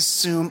I always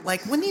assume,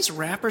 like, when these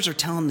rappers are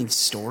telling these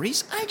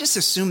stories, I just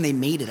assume they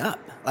made it up.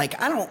 Like,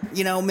 I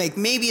don't,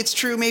 maybe it's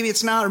true, maybe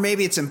it's not, or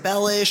maybe it's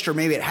embellished, or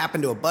maybe it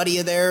happened to a buddy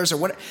of theirs, or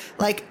what.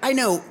 Like, I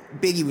know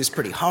Biggie was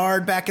pretty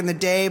hard back in the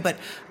day, but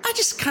I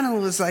just kind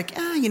of was like,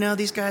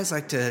 these guys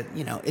like to,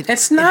 it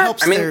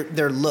helps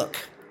their look.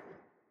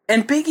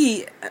 And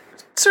Biggie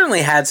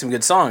certainly had some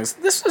good songs.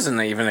 This wasn't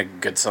even a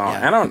good song.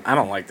 Yeah. I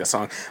don't like the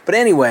song. But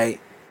anyway,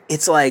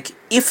 it's like,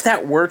 if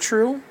that were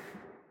true,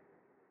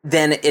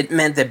 then it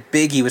meant that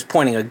Biggie was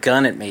pointing a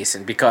gun at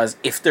Mason, because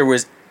if there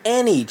was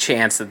any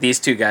chance that these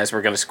two guys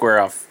were going to square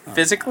off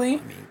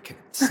physically,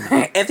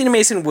 Anthony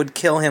Mason would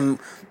kill him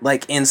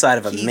like inside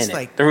of a minute.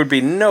 Like, there would be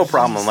no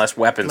problem unless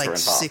weapons were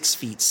involved.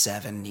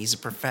 6'7". He's a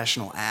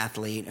professional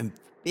athlete, and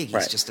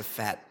Biggie's just a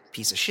fat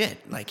piece of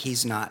shit. Like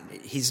he's not.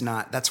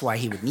 That's why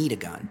he would need a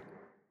gun.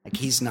 Like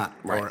he's not,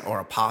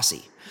 or a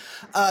posse.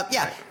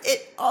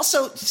 It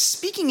also,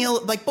 speaking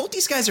ill, like both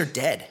these guys are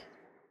dead.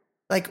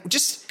 Like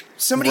just.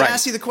 Somebody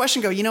asks you the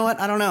question, go, you know what?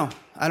 I don't know.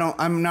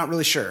 I'm not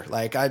really sure.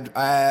 Like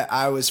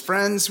I was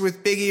friends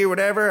with Biggie or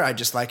whatever. I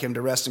just like him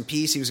to rest in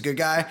peace. He was a good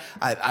guy.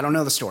 I don't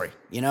know the story.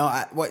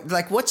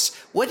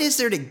 What is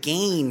there to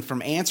gain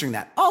from answering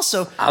that?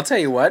 Also, I'll tell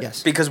you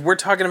what, because we're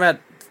talking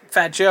about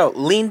Fat Joe.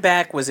 Lean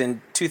Back was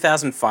in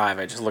 2005.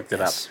 I just looked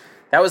it up.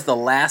 That was the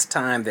last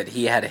time that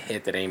he had a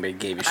hit that anybody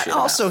gave a shit about.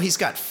 Also, he's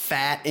got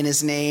fat in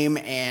his name,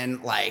 and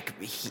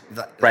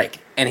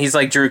and he's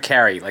like Drew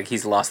Carey, like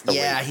he's lost the weight.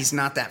 Yeah, he's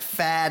not that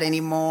fat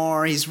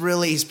anymore. He's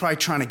probably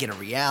trying to get a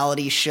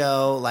reality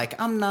show.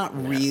 Like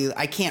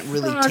I can't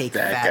really take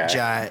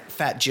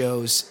Fat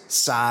Joe's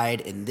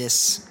side in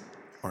this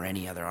or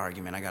any other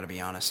argument. I got to be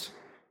honest.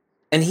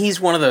 And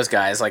he's one of those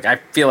guys. Like I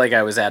feel like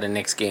I was at a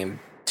Knicks game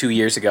 2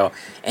 years ago,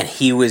 and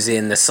he was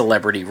in the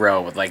Celebrity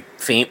Row with like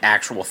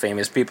actual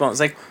famous people. And I was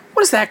like,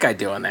 what is that guy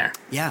doing there?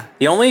 Yeah.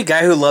 The only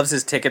guy who loves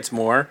his tickets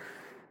more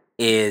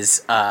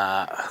is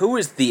who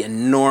was the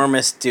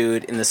enormous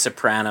dude in The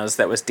Sopranos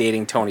that was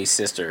dating Tony's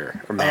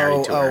sister or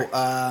married to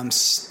her?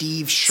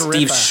 Steve Sharippa.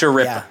 Steve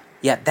Sharippa.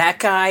 Yeah, that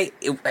guy.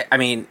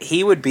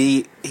 He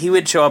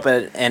would show up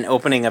at an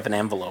opening of an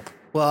envelope.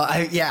 Well,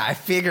 I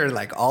figured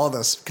like all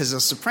those, because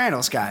those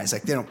Sopranos guys,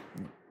 like they don't,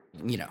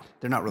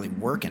 they're not really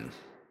working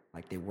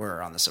like they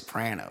were on The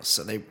Sopranos.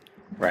 So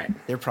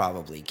they're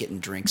probably getting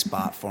drinks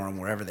bought for them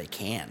wherever they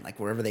can, like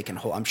wherever they can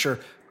hold. I'm sure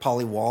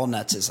Paulie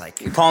Walnuts is like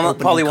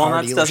Paulie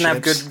Walnuts doesn't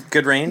have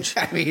good range.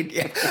 I mean,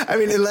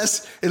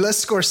 unless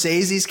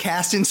Scorsese's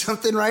casting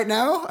something right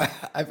now,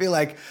 I feel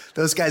like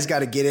those guys got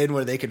to get in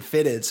where they can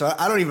fit in. So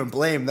I don't even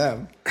blame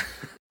them.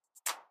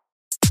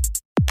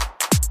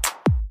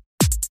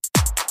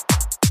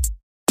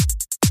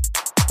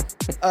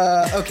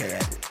 Okay,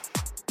 Ed.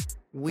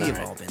 We've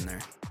all been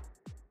there.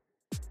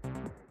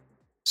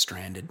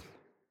 Stranded.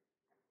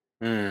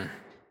 Of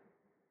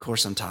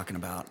course, I'm talking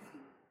about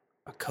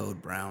a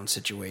Code Brown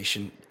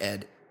situation.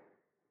 Ed,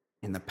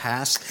 in the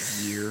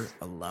past year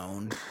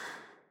alone,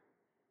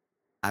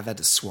 I've had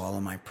to swallow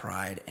my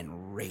pride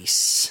and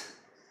race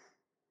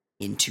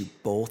into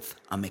both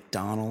a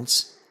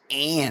McDonald's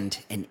and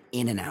an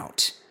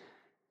In-N-Out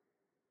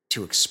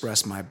to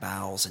express my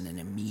bowels in an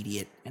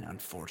immediate and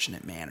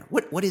unfortunate manner.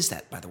 What is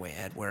that, by the way,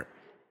 Ed? Where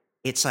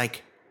it's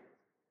like,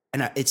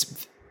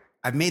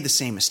 I've made the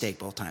same mistake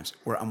both times,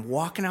 where I'm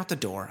walking out the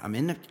door, I'm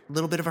in a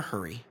little bit of a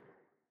hurry,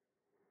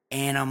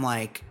 and I'm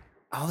like,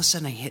 all of a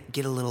sudden I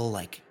get a little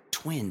like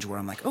twinge where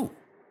I'm like, oh,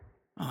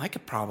 I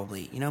could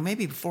probably,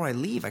 maybe before I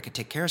leave, I could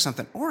take care of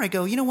something. Or I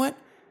go, you know what?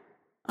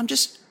 I'm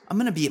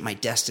going to be at my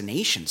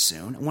destination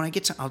soon. And when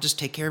I'll just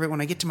take care of it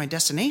when I get to my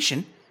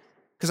destination,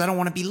 because I don't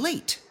want to be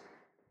late.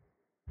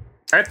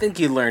 I think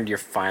you learned your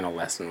final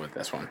lesson with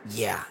this one.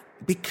 Yeah,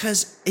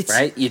 because it's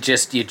right. You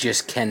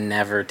just can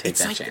never take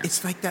that chance.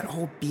 It's like that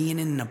whole being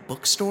in a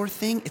bookstore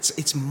thing.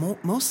 It's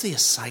mostly a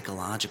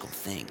psychological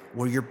thing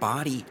where your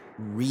body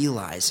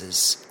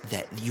realizes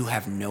that you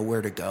have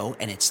nowhere to go,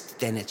 and it's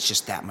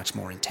just that much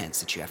more intense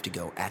that you have to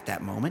go at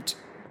that moment.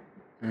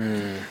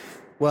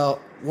 Well,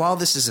 while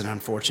this is an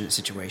unfortunate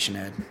situation,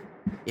 Ed,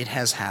 it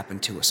has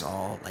happened to us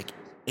all. Like,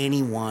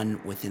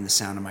 anyone within the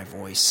sound of my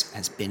voice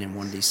has been in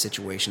one of these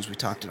situations. We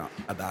talked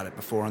about it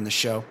before on the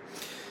show.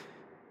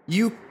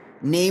 You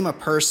name a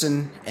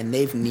person and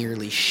they've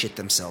nearly shit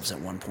themselves at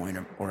one point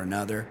or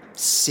another.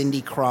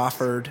 Cindy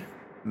Crawford,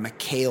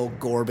 Mikhail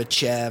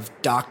Gorbachev,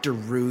 Dr.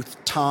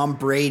 Ruth, Tom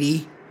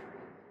Brady,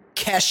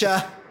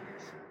 Kesha,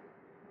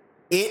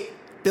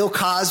 Bill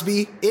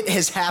Cosby. It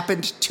has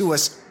happened to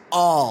us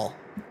all,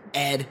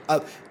 Ed.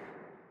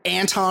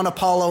 Anton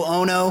Apollo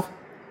Ono.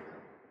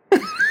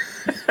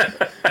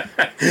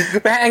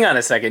 But hang on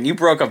a second. You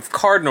broke a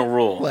cardinal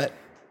rule. What?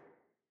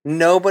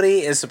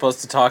 Nobody is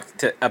supposed to talk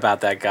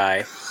about that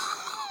guy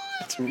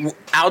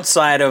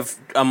outside of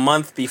a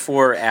month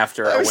before or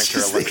after a Winter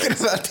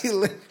Olympics.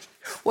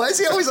 Why is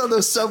he always on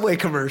those Subway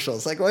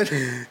commercials? Like, what?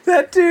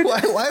 That dude. Why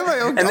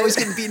am I always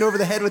getting beaten over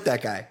the head with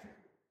that guy?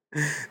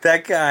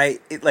 That guy,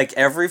 like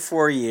every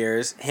 4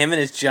 years, him and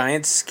his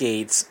giant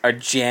skates are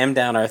jammed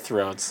down our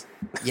throats.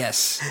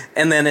 Yes.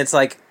 And then it's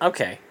like,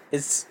 okay,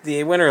 it's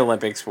the Winter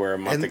Olympics were a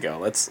month ago.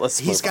 Let's.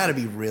 He's got to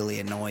be really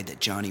annoyed that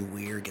Johnny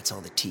Weir gets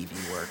all the TV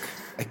work.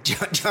 Like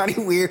Johnny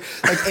Weir,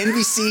 like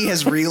NBC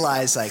has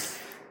realized, like,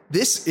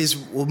 this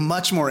is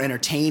much more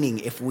entertaining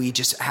if we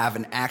just have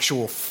an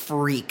actual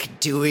freak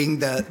doing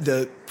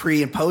the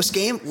pre and post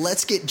game.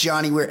 Let's get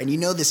Johnny Weir. And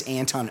this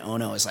Anton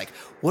Ono is like,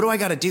 what do I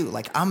got to do?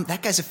 Like,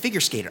 that guy's a figure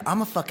skater.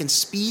 I'm a fucking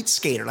speed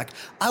skater. Like,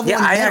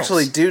 I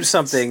actually do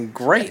something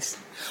great.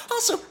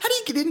 Also, how do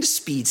you get into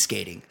speed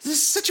skating? This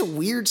is such a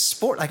weird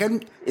sport. Like,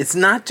 it's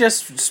not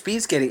just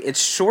speed skating;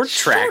 it's short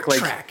track.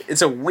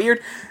 It's a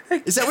weird.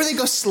 Is that where they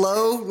go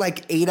slow,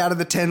 like 8 out of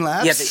the 10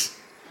 laps?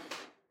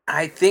 Yeah,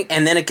 I think,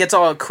 and then it gets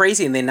all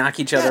crazy, and they knock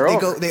each other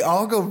over. They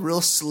all go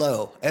real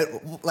slow.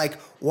 Like,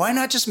 why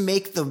not just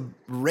make the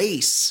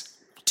race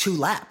 2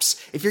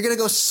 laps? If you're gonna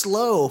go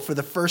slow for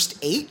the first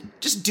 8,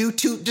 just do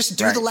 2. Just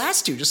do the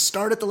last 2. Just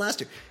start at the last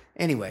 2.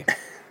 Anyway,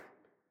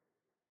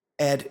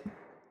 Ed.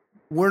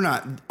 We're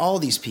not, all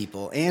these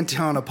people,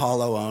 Anton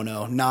Apollo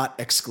Ono, not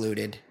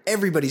excluded.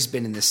 Everybody's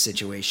been in this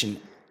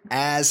situation,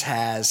 as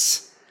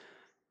has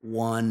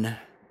one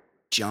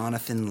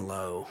Jonathan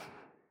Lowe,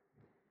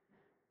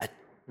 a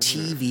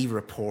TV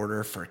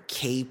reporter for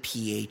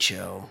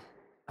KPHO,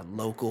 a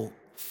local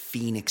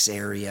Phoenix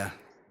area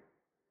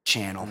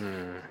channel.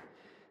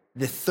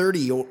 The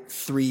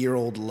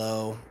 33-year-old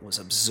Lowe was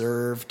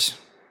observed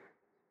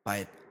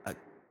by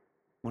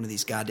one of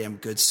these goddamn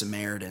Good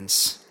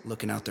Samaritans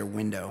looking out their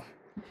window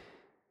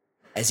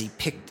as he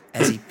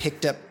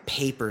picked up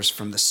papers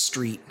from the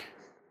street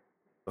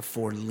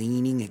before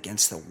leaning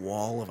against the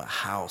wall of a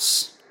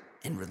house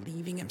and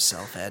relieving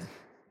himself, Ed.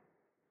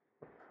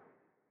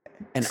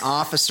 An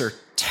officer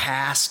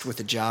tasked with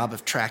the job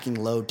of tracking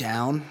Lowe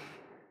down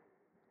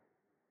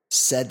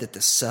said that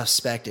the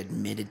suspect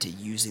admitted to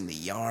using the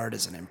yard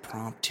as an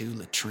impromptu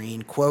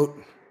latrine.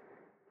 Quote,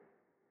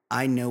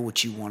 "I know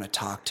what you want to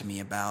talk to me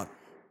about.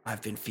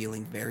 I've been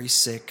feeling very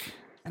sick,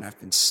 and I've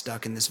been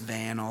stuck in this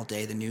van all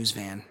day, the news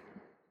van,"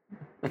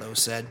 Lowe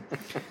said.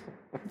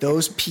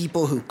 "Those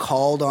people who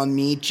called on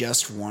me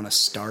just want to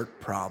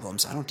start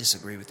problems." I don't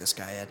disagree with this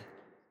guy, Ed.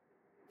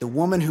 The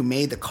woman who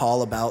made the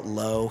call about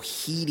Lowe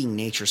heeding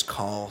nature's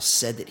call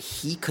said that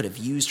he could have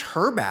used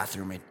her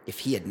bathroom if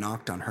he had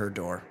knocked on her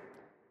door.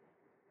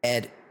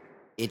 Ed,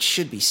 it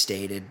should be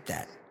stated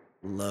that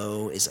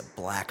Lowe is a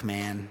black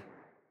man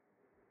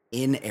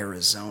in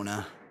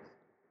Arizona,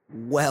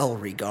 well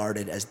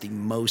regarded as the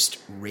most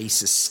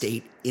racist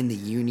state in the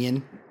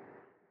union.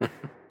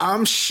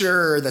 I'm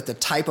sure that the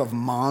type of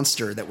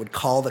monster that would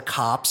call the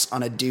cops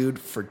on a dude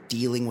for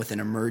dealing with an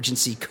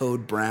emergency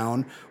code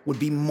brown would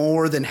be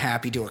more than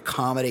happy to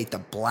accommodate the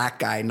black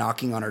guy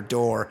knocking on her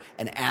door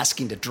and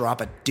asking to drop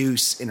a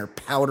deuce in her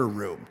powder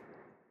room.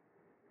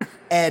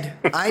 Ed,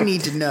 I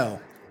need to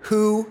know,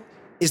 who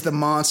is the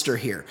monster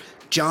here?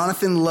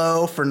 Jonathan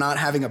Lowe for not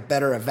having a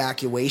better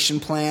evacuation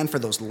plan for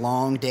those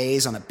long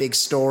days on a big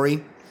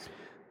story?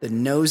 The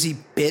nosy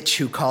bitch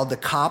who called the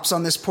cops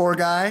on this poor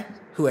guy,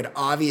 who had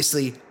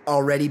obviously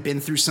already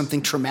been through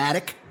something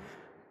traumatic?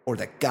 Or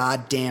the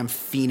goddamn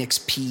Phoenix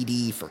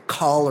PD for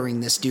collaring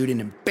this dude and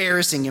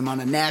embarrassing him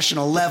on a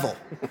national level?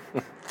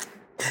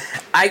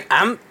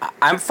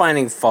 I'm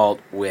finding fault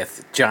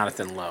with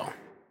Jonathan Lowe.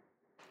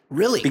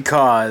 Really?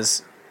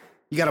 Because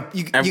you got a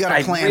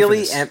plan for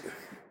this.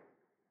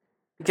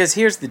 Because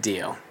here's the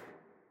deal.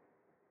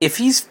 If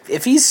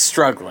he's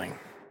struggling,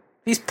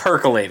 if he's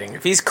percolating,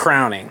 if he's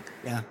crowning,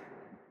 yeah,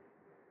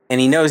 and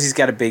he knows he's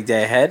got a big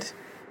day ahead,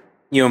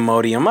 you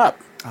emote him up.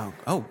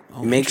 Oh,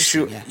 make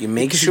sure. Yeah. You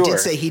make because sure. He did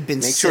say he'd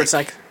been sick. Sure it's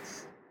like.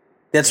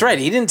 That's right.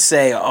 He didn't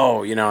say,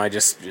 "Oh, I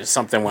just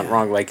something went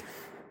wrong." Like,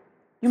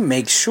 you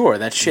make sure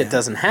that shit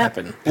doesn't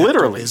happen.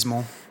 Literally.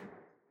 Pepto-Bismol.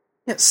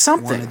 Yeah,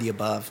 something. One of the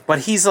above. But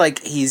he's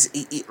like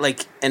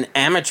like an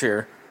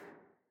amateur.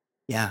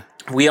 Yeah.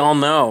 We all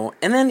know.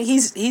 And then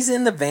he's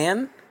in the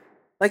van,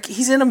 like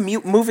he's in a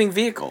moving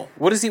vehicle.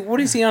 What is he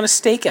on a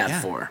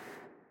stakeout for?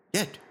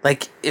 Yeah.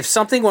 Like if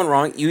something went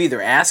wrong, you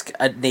either ask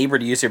a neighbor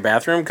to use your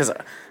bathroom, because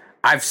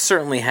I've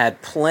certainly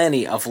had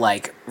plenty of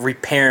like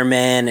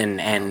repairmen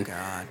and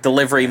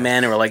delivery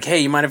men who are like, "Hey,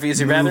 you mind if I use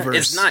your bathroom?"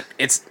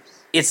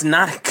 It's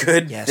not a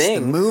good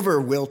thing. The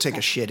mover will take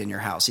a shit in your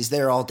house. He's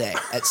there all day.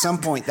 At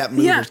some point, that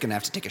mover's going to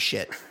have to take a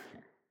shit.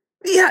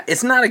 Yeah,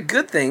 it's not a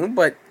good thing,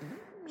 but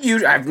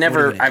I've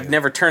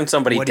never turned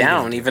somebody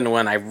down, even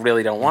when I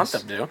really don't want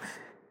them to.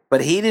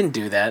 But he didn't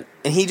do that,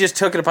 and he just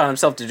took it upon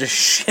himself to just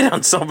shit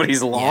on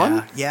somebody's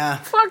lawn. Yeah.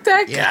 Fuck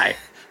that guy.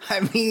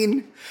 I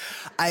mean,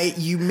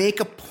 you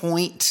make a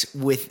point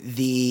with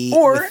the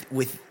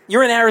with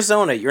you're in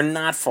Arizona. You're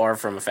not far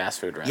from a fast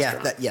food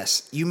restaurant. Yeah,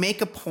 yes. You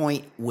make a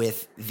point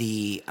with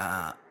he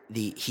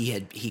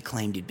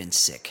claimed he'd been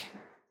sick.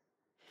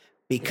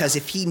 Because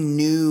if he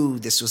knew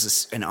this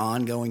was an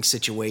ongoing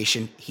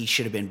situation, he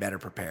should have been better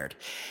prepared.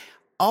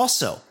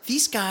 Also,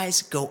 these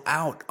guys go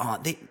out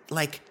on the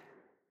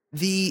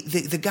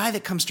guy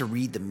that comes to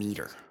read the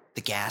meter,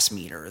 the gas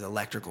meter or the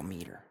electrical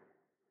meter,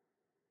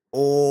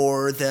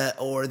 or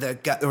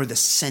the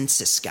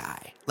census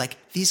guy. Like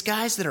these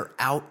guys that are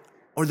out,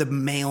 or the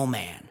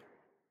mailman.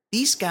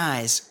 These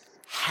guys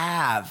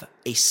have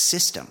a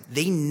system.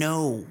 They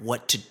know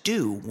what to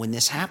do when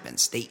this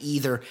happens. They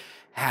either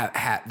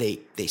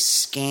they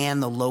scan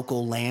the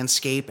local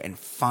landscape and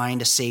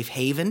find a safe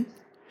haven,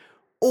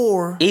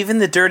 or even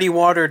the dirty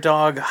water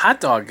dog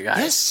hot dog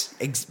guys.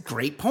 Yes,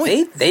 great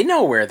point. They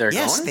know where they're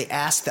going. Yes, they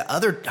ask the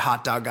other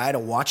hot dog guy to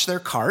watch their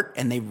cart,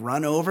 and they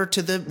run over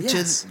to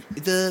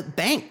the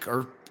bank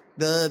or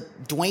the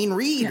Dwayne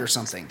Reed or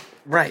something.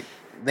 Right.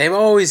 They've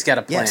always got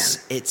a plan.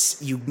 Yes,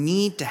 you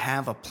need to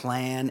have a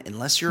plan.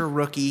 Unless you're a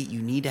rookie,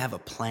 you need to have a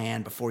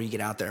plan before you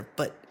get out there.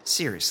 But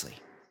seriously,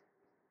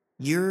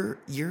 you're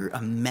a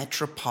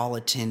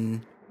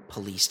metropolitan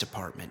police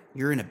department.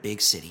 You're in a big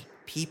city.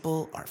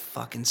 People are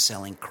fucking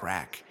selling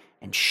crack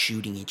and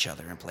shooting each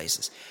other in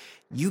places.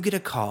 You get a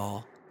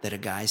call that a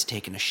guy's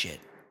taking a shit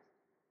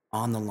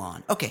on the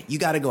lawn. Okay, you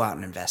got to go out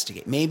and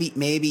investigate.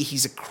 Maybe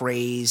he's a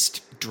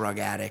crazed drug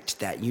addict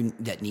that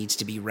needs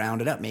to be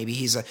rounded up. Maybe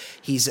he's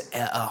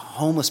a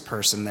homeless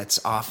person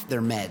that's off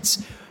their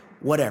meds.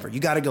 Whatever. You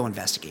got to go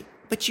investigate.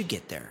 But you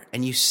get there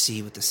and you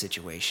see what the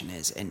situation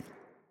is. And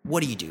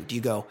what do? Do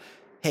you go,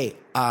 "Hey,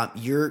 I'm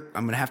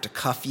going to have to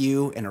cuff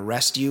you and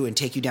arrest you and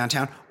take you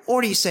downtown"?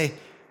 Or do you say,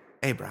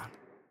 "Hey, bro,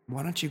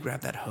 why don't you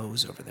grab that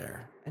hose over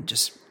there and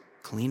just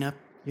clean up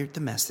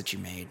the mess that you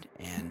made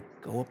and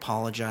go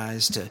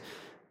apologize to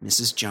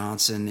Mrs.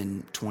 Johnson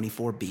and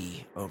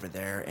 24B over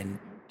there, and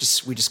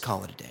we just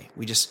call it a day.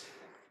 We just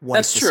wipe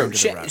That's this true. under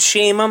the rug."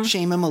 Shame him.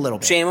 Shame him a little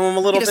bit. Shame him a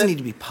little bit. He doesn't need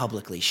to be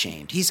publicly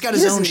shamed. He's got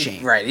his own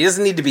shame. Right. He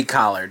doesn't need to be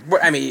collared.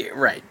 I mean,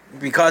 right.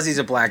 Because he's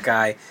a black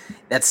guy,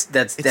 that's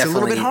definitely a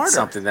little bit harder.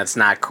 Something that's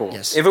not cool.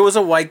 Yes. If it was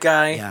a white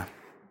guy,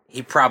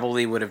 he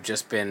probably would have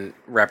just been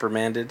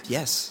reprimanded.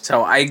 Yes.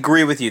 So I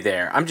agree with you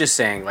there. I'm just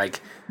saying,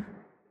 like,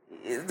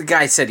 the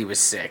guy said he was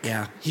sick.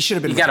 Yeah. He should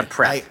have been. You got to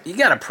prep. You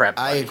got to prep.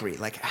 I buddy. agree.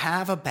 Like,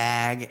 have a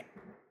bag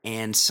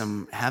and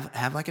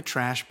have like a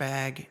trash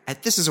bag.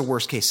 This is a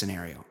worst case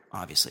scenario,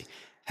 obviously.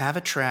 Have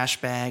a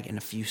trash bag and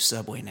a few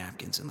Subway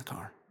napkins in the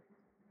car,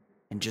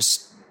 and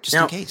just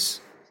in case.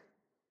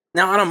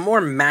 Now, on a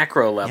more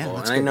macro level,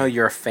 and I know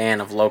you're a fan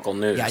of local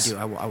news. Yeah, I do.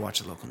 I watch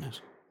the local news.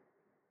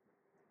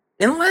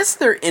 Unless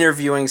they're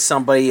interviewing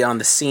somebody on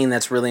the scene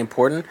that's really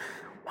important,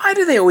 why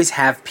do they always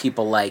have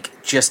people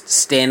like just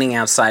standing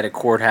outside a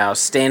courthouse,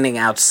 standing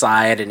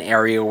outside an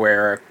area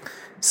where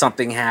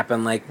something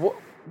happened? Like,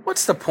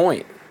 what's the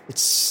point?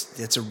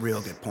 That's a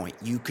real good point.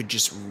 You could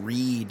just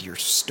read your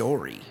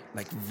story,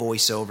 like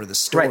voice over the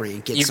story,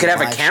 and get. You could have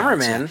a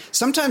cameraman.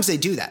 Sometimes they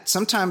do that.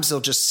 Sometimes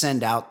they'll just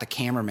send out the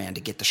cameraman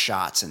to get the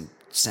shots and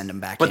send them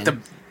back in. But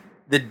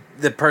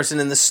the person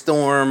in the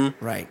storm,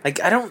 right?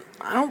 Like I don't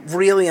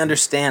really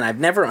understand. I've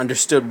never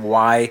understood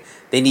why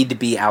they need to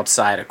be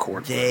outside a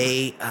court.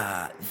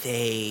 Yeah,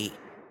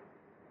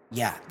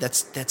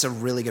 that's a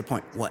really good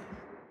point.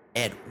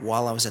 Ed,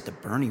 while I was at the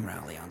Bernie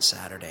rally on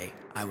Saturday,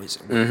 while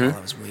I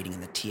was waiting in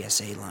the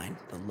TSA line,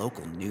 the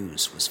local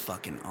news was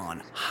fucking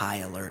on high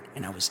alert,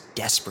 and I was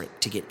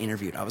desperate to get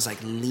interviewed. I was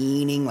like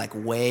leaning like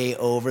way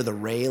over the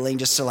railing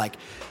just to like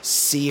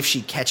see if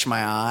she'd catch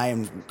my eye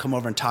and come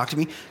over and talk to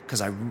me,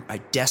 because I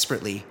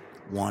desperately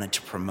wanted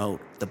to promote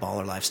the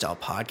Baller Lifestyle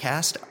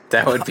podcast.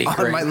 That would be on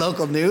great. my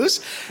local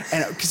news.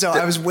 And so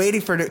I was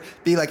waiting for it to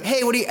be like,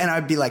 hey, what do you, and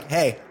I'd be like,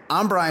 hey,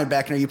 I'm Brian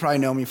Beckner. You probably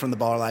know me from the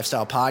Baller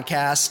Lifestyle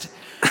podcast.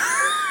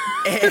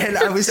 And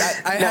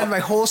I had my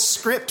whole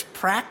script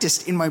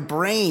practiced in my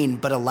brain,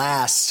 but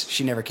alas,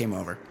 she never came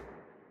over.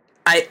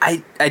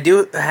 I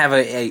do have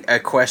a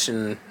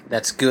question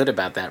that's good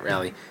about that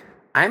rally.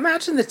 I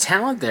imagine the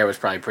talent there was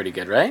probably pretty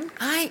good, right?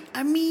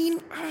 I mean,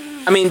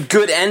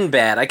 good and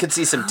bad. I could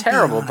see some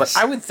terrible, but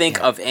I would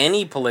think of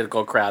any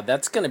political crowd,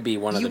 that's going to be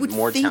one of the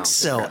more talented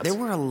crowds. There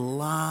were a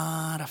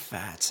lot of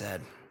fats,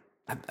 Ed.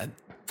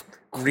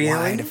 Really?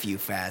 Quite a few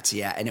fats,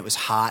 yeah. And it was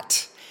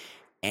hot.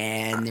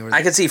 And there was,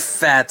 I could see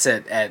fats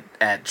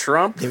at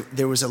Trump.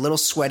 There was a little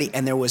sweaty,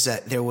 and there was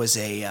a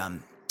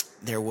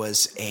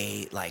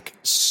like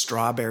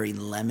strawberry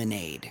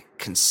lemonade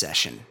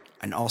concession,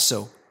 and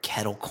also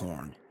kettle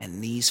corn,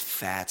 and these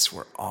fats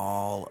were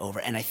all over.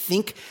 And I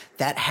think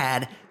that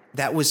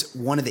was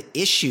one of the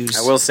issues.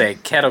 I will say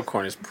kettle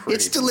corn is pretty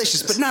It's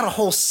delicious, but not a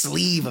whole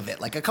sleeve of it,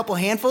 like a couple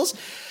handfuls.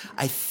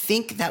 I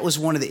think that was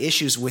one of the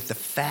issues with the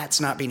fats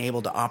not being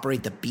able to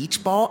operate the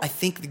beach ball. I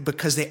think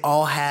because they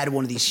all had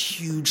one of these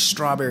huge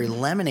strawberry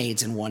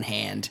lemonades in one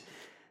hand,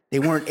 they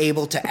weren't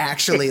able to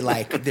actually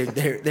like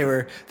they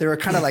were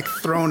kind of like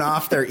thrown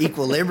off their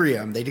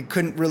equilibrium. They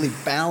couldn't really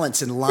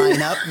balance and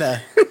line up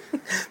the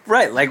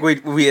right. Like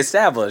we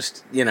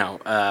established,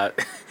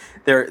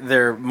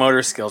 their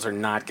motor skills are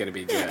not going to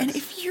be good. Yeah, and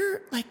if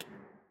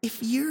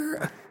you're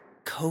a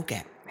coke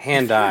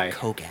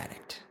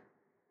addict,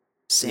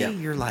 say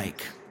you're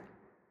like,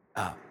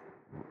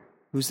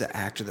 who's the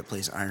actor that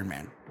plays Iron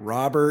Man?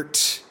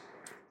 Robert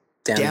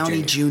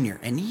Downey Jr.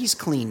 And he's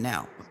clean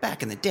now. But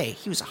back in the day,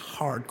 he was a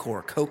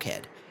hardcore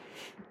cokehead.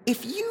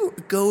 If you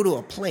go to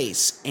a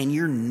place and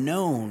you're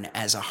known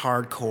as a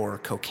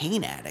hardcore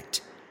cocaine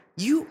addict,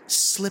 you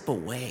slip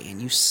away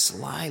and you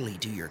slyly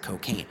do your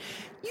cocaine.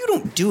 You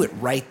don't do it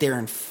right there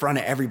in front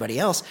of everybody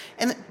else.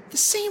 And the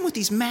same with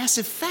these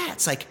massive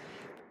fats. Like,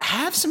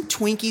 have some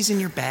Twinkies in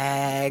your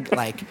bag,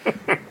 like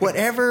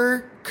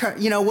whatever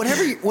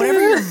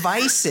your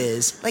vice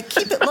is, like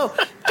keep it low.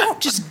 Don't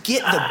just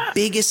get the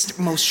biggest,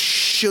 most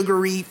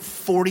sugary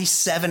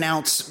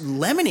 47-ounce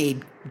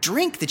lemonade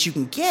drink that you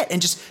can get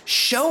and just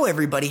show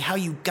everybody how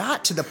you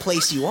got to the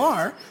place you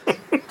are.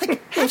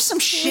 Like, have some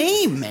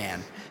shame,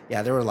 man.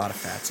 Yeah, there were a lot of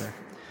fats there.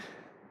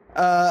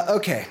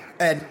 Okay,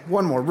 Ed,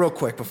 one more real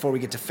quick before we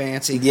get to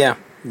fancy. Yeah.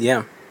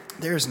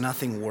 There's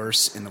nothing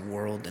worse in the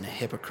world than a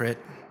hypocrite.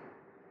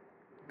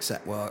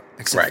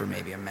 Except for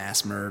maybe a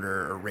mass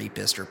murderer or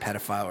rapist or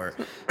pedophile or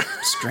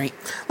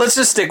Let's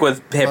just stick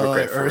with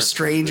hypocrite. Or a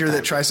stranger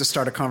that tries to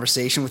start a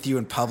conversation with you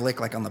in public,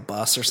 like on the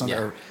bus or something.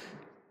 Yeah.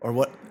 Or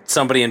what?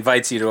 Somebody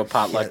invites you to a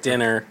potluck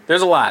dinner.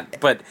 There's a lot,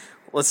 but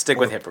let's stick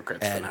with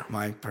hypocrites for now.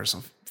 My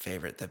personal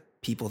favorite, the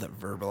people that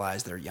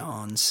verbalize their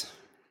yawns.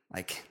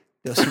 Like,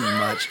 those are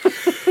much.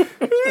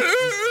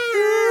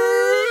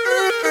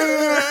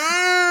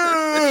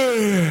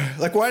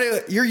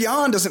 Like, your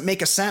yawn doesn't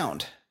make a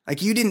sound.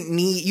 Like, you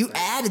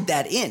added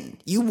that in.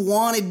 You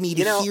wanted me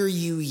to hear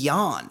you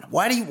yawn.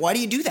 Why do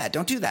you do that?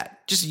 Don't do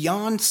that. Just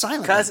yawn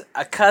silently.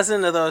 A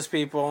cousin of those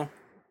people,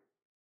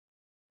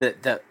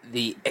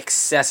 the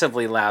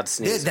excessively loud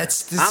sneeze.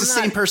 That's the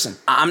same person.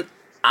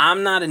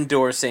 I'm not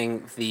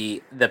endorsing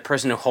the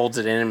person who holds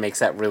it in and makes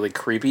that really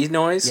creepy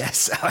noise.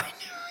 Yes.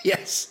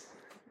 Yes.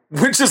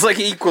 Which is like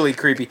equally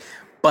creepy.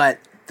 But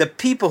the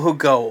people who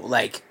go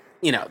like,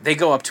 they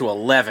go up to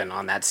 11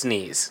 on that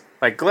sneeze.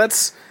 Like,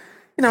 let's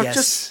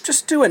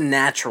just do a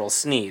natural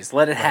sneeze.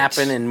 Let it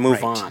happen and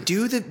move on.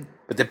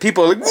 But the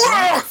people are like,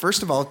 whoa!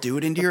 First of all, do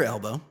it into your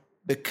elbow.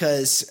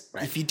 Because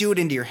if you do it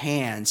into your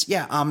hands,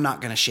 I'm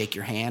not going to shake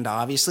your hand,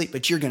 obviously,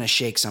 but you're going to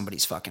shake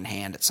somebody's fucking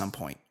hand at some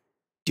point.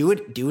 Do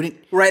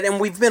it. Right, and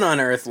we've been on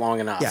Earth long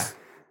enough. Yeah.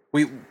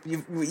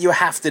 You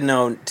have to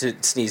know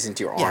to sneeze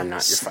into your arm,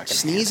 not your fucking hand.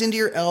 Sneeze into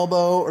your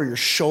elbow or your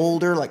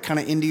shoulder, like kind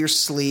of into your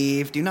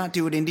sleeve. Do not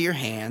do it into your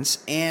hands.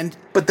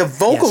 But the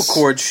vocal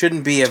cords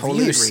shouldn't be of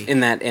use in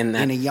that. In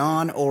a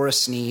yawn or a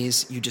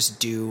sneeze, you just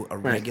do a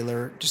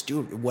regular, just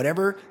do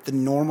whatever the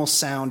normal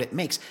sound it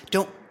makes.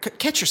 Don't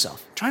catch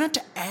yourself. Try not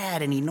to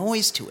add any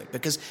noise to it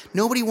because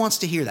nobody wants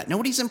to hear that.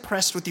 Nobody's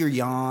impressed with your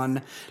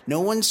yawn.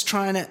 No one's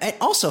trying to. And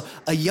also,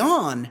 a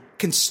yawn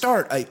can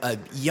start a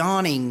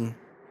yawning.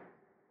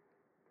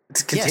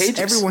 It's contagious.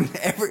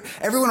 Yes,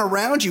 everyone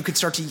around you could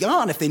start to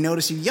yawn if they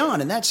notice you yawn,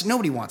 and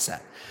nobody wants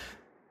that.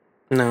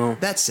 No.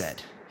 That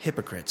said,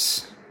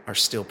 hypocrites are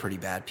still pretty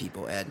bad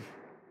people, Ed.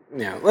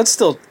 Yeah, let's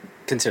still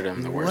consider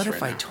them the worst. What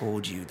if I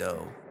told you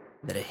though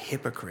that a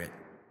hypocrite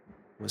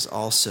was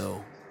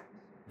also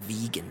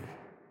vegan?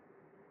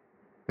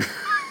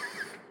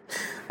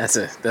 That's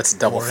a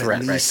double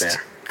threat right there.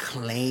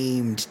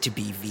 Claimed to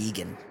be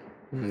vegan.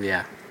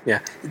 Yeah.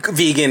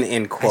 Vegan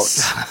in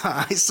quotes.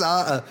 I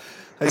saw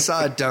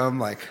a dumb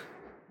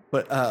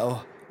what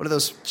are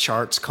those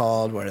charts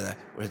called? Where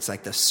it's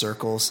like the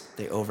circles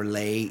they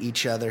overlay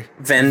each other.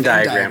 Venn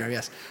diagram.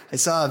 Yes, I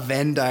saw a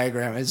Venn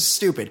diagram. It's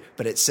stupid,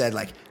 but it said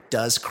like,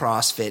 does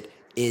CrossFit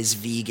is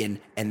vegan,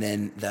 and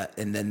then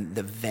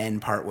the then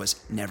part was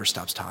never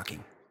stops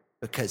talking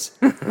because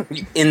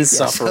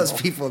insufferable. Yes,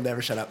 those people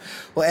never shut up.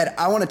 Well, Ed,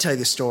 I want to tell you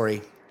the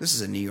story. This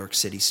is a New York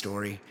City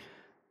story.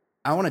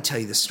 I want to tell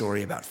you the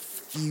story about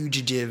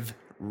fugitive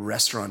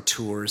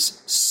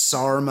restaurateurs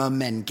Sarma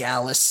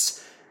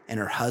Mengalis and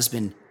her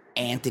husband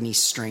Anthony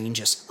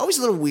Stranges. Always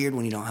a little weird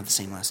when you don't have the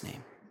same last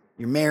name.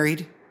 You're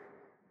married,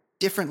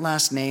 different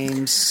last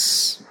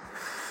names.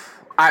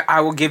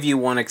 I will give you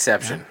one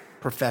exception. Yeah.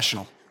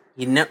 Professional.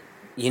 You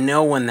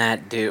know when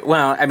that dude.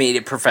 Well, I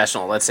mean,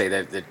 professional. Let's say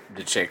that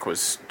the chick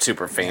was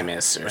super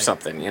famous or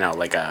something. You know,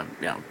 like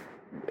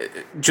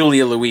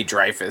Julia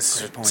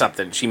Louis-Dreyfus or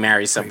something. She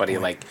marries somebody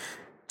like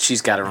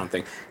she's got her own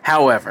thing.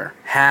 However,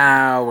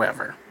 how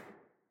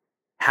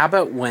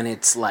about when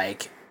it's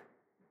like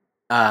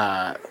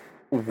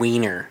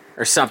Wiener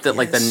or something,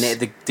 like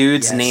the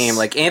dude's name,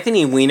 like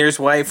Anthony Weiner's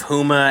wife,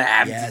 Huma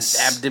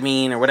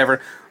Abdamine or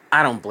whatever.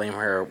 I don't blame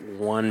her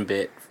one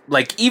bit.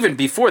 Like, even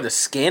before the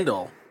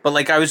scandal. But,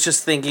 like, I was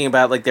just thinking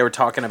about, like, they were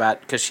talking about,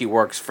 because she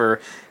works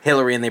for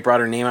Hillary and they brought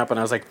her name up, and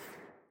I was like,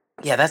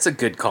 yeah, that's a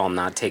good call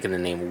not taking the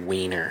name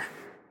Wiener.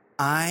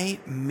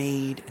 I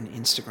made an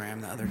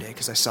Instagram the other day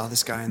because I saw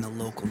this guy in the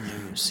local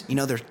news. You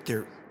know,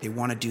 they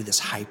want to do this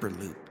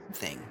Hyperloop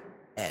thing,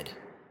 Ed.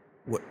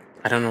 What,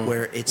 I don't know.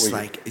 Where it's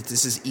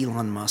this is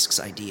Elon Musk's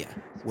idea,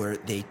 where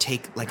they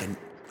take like a...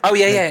 Oh,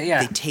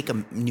 yeah. They take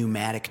a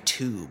pneumatic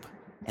tube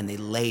and they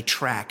lay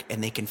track,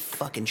 and they can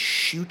fucking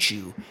shoot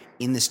you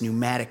in this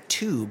pneumatic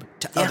tube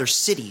to other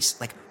cities.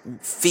 Like,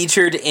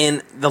 featured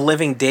in The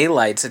Living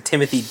Daylights, a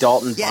Timothy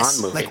Dalton Bond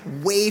movie. Like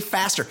way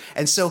faster.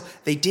 And so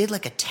they did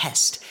like a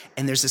test,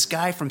 and there's this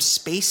guy from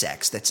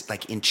SpaceX that's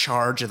like in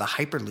charge of the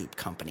Hyperloop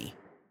company.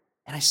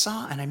 And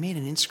I made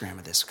an Instagram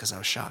of this because I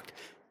was shocked.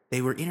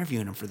 They were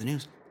interviewing him for the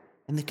news,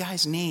 and the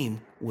guy's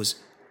name was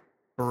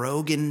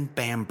Brogan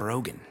Bam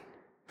Brogan.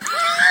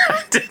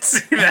 I did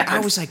see that. And I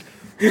was like,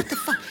 what the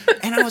fuck?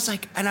 And I was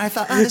like, and I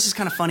thought, oh, this is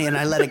kind of funny, and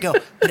I let it go.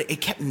 But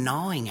it kept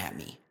gnawing at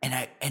me,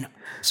 and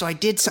so I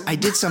did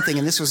something,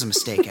 and this was a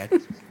mistake.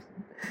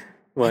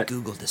 What? I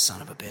Googled this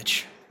son of a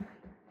bitch.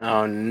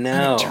 Oh no!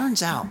 And it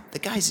turns out the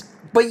guy's.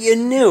 But you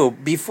knew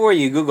before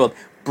you Googled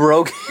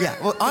Brogan. Yeah,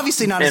 well,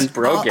 obviously not his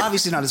Brogan.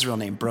 Obviously not his real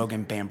name,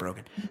 Brogan Bam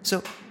Brogan.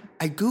 So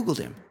I Googled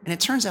him, and it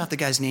turns out the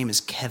guy's name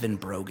is Kevin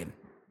Brogan.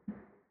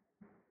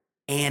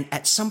 And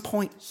at some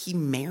point, he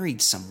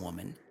married some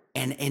woman.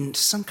 And in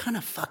some kind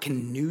of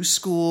fucking new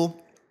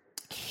school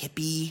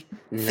hippie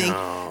thing,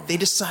 they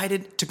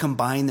decided to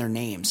combine their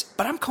names.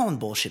 But I'm calling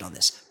bullshit on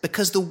this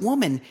because the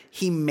woman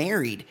he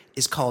married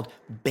is called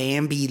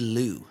Bambi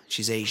Lou.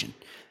 She's Asian.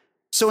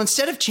 So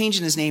instead of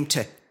changing his name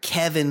to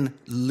Kevin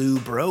Lou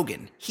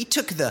Brogan, he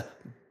took the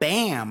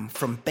Bam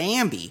from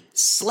Bambi,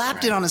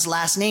 slapped it on his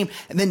last name,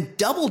 and then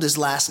doubled his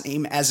last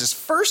name as his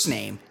first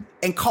name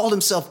and called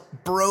himself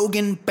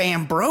Brogan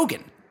Bam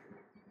Brogan.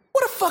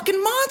 What a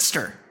fucking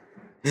monster.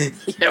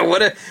 Yeah,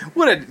 what a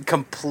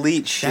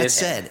complete shit. That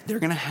said, they're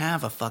going to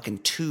have a fucking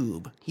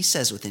tube. He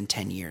says within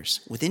 10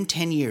 years. Within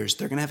 10 years,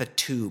 they're going to have a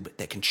tube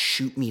that can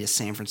shoot me to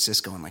San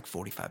Francisco in like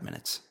 45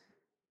 minutes.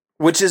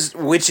 Which is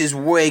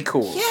way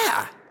cool.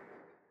 Yeah.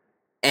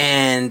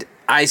 And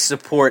I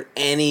support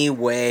any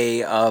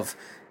way of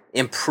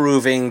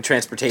improving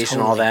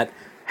transportation, all that.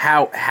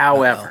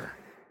 However.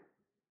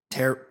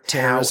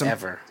 Terrorism?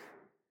 However.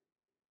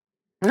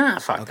 Nah,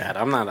 fuck that.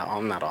 I'm not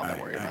all that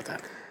worried about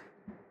that.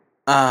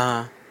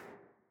 I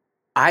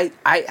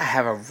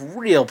have a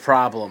real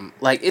problem.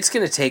 Like, it's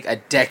going to take a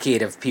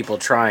decade of people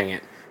trying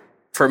it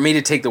for me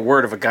to take the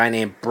word of a guy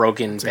named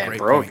Brogan Van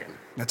Brogan.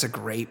 That's a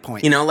great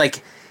point. You know,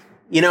 like,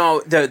 you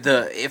know,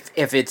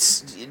 if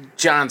it's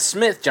John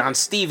Smith, John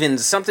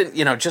Stevens, something,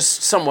 you know,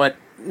 just somewhat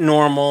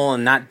normal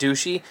and not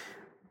douchey,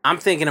 I'm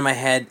thinking in my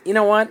head, you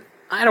know what?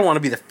 I don't want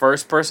to be the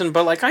first person,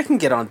 but, like, I can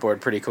get on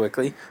board pretty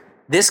quickly.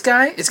 This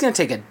guy, it's going to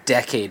take a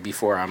decade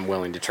before I'm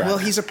willing to try. Well,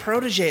 he's a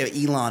protege of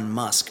Elon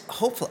Musk.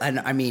 Hopefully, and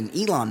I mean,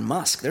 Elon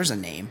Musk, there's a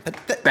name.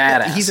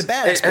 Badass. He's a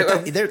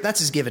badass, but that's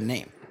his given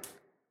name.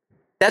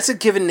 That's a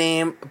given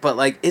name, but,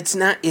 like, it's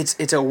not,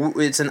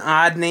 it's an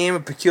odd name, a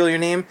peculiar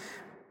name,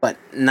 but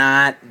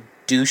not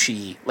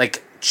douchey.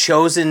 Like,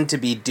 chosen to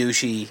be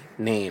douchey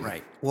name.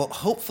 Right. Well,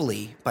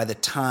 hopefully, by the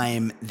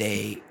time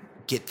they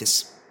get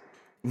this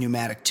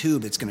pneumatic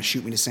tube that's going to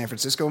shoot me to San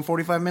Francisco in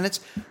 45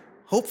 minutes,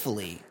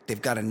 hopefully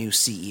they've got a new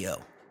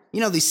CEO.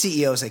 You know, these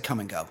CEOs, they come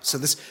and go. So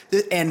this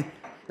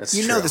That's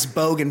you true. Know this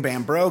Bogan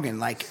Bam Brogan,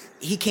 like,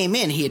 he came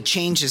in, he had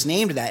changed his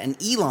name to that, and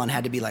Elon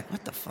had to be like,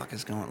 what the fuck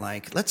is going,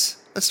 like, let's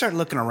start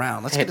looking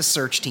around. Let's get a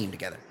search team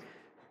together.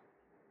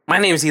 My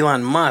name's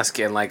Elon Musk,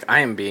 and, like, I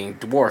am being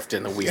dwarfed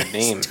in the weird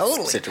name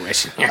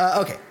situation here.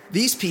 Okay,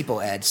 these people,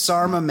 Ed,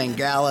 Sarma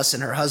Mengalis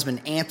and her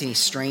husband Anthony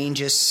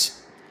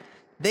Stranges,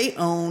 they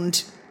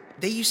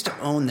used to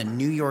own the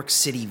New York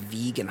City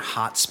vegan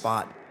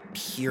hotspot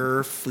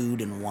Pure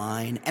Food and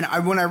Wine. And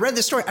when I read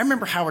this story, I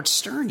remember Howard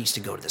Stern used to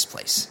go to this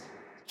place.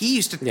 He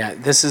used to... Yeah,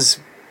 this was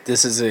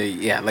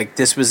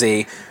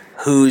a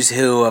who's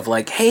who of,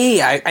 like,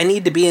 hey, I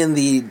need to be in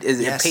the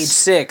page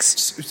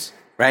 6.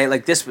 right?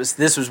 Like this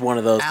was one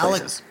of those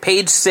Alec, places.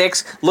 Page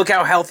 6. Look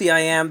how healthy I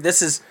am.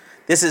 This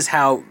is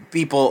how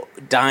people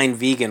dine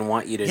vegan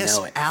want you to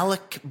know it.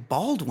 Alec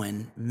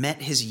Baldwin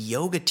met his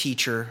yoga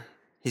teacher,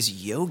 his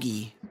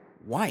yogi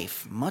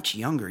wife, much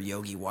younger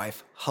yogi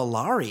wife,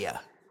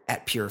 Hilaria,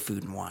 at Pure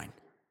Food and Wine.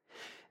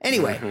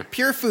 Anyway,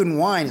 Pure Food and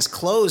Wine is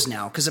closed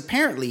now because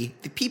apparently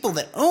the people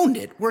that owned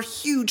it were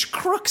huge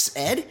crooks,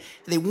 Ed.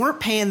 They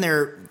weren't paying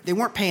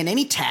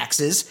any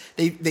taxes.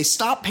 They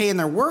stopped paying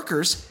their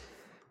workers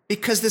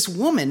because this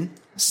woman,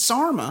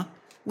 Sarma,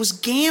 was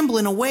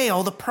gambling away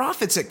all the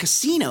profits at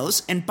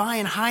casinos and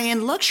buying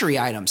high-end luxury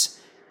items.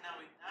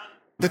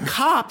 The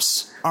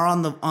cops are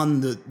on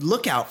the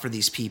lookout for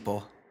these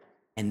people,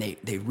 and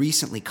they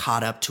recently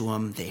caught up to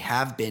them. They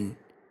have been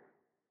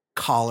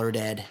collared,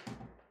 Ed,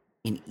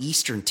 in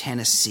eastern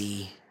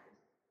Tennessee.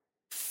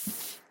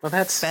 Well,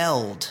 that's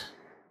felled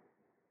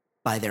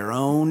by their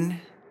own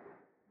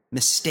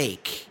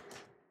mistake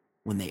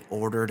when they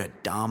ordered a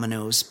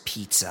Domino's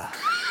pizza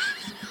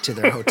to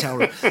their hotel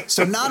room.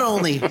 So not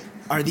only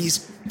are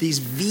these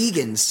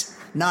vegans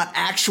not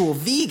actual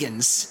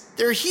vegans,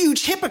 they're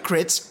huge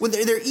hypocrites when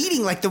they're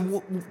eating like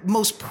the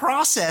most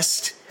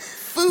processed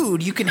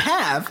food you can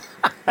have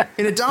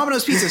in a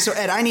Domino's pizza. So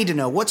Ed, I need to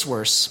know what's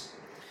worse,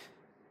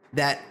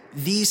 that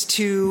these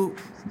two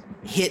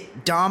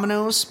hit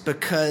Domino's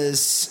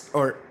because,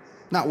 or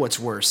not what's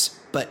worse,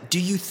 but do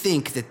you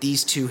think that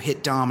these two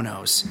hit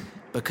Domino's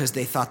because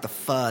they thought the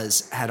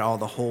fuzz had all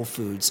the Whole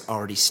Foods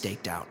already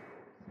staked out?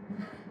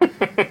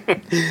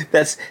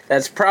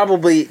 That's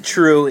probably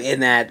true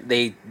in that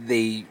they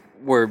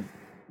were,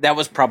 that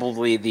was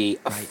probably the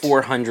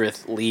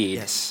 400th lead.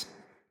 Yes.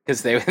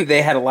 Because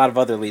they had a lot of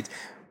other leads.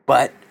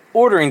 But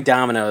ordering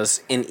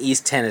Domino's in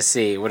East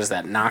Tennessee, what is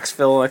that,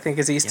 Knoxville, I think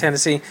is East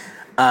Tennessee.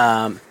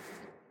 I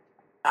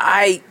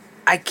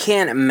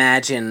can't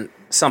imagine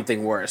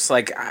something worse.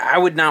 Like, I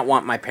would not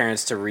want my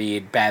parents to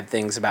read bad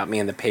things about me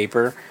in the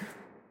paper,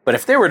 but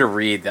if they were to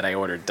read that I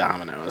ordered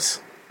Domino's,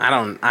 I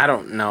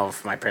don't know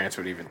if my parents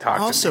would even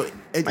talk to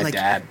me. My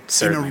dad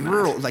certainly in a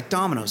rural, like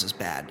Domino's is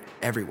bad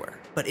everywhere,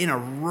 but in a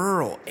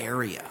rural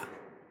area,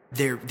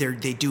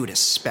 they do it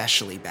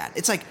especially bad.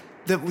 It's like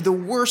the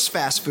worst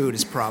fast food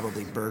is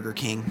probably Burger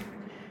King.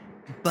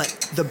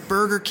 But the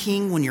Burger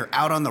King, when you're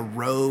out on the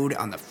road,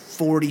 on the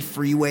 40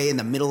 freeway in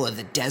the middle of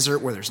the desert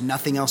where there's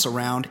nothing else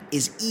around,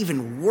 is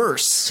even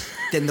worse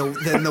than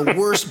the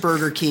worst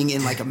Burger King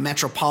in like a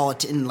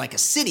metropolitan, like a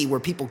city where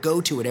people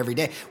go to it every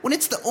day. When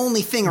it's the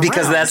only thing around.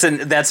 Because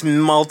that's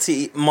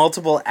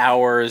multiple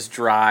hours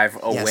drive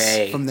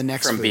away from the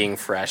next from food. Being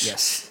fresh.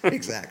 Yes,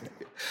 exactly.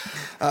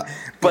 I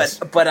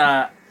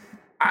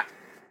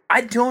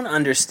don't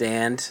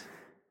understand.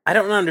 I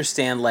don't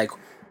understand like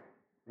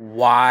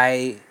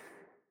why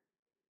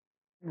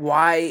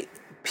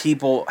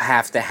people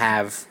have to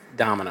have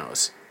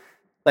Domino's.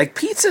 Like,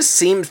 pizza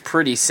seems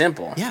pretty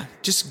simple. Yeah,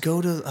 just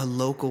go to a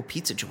local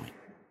pizza joint.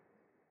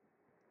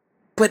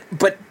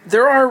 But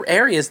there are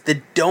areas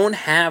that don't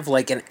have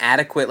like an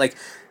adequate, like,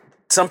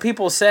 some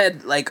people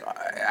said, like,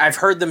 I've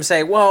heard them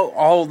say, well,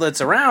 all that's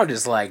around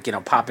is like, you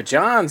know, Papa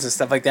John's and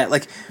stuff like that.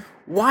 Like,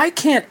 why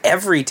can't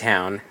every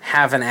town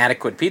have an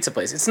adequate pizza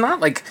place? It's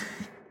not like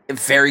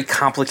very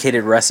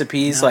complicated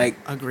recipes. No, like,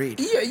 agreed.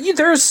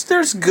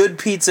 There's good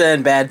pizza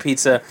and bad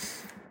pizza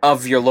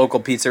of your local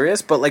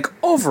pizzerias, but like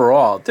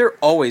overall, they're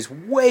always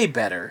way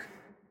better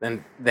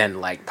than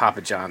like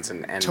Papa John's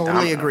and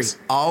totally Domino's.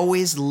 Agree.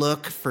 Always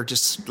look for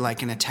just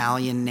like an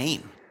Italian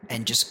name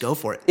and just go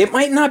for it. It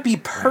might not be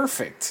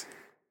perfect,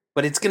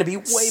 but it's going to be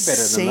way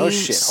better than those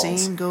shitholes.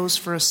 Same goes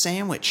for a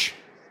sandwich.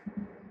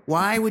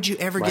 Why would you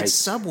ever get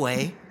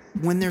Subway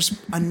when there's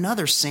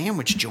another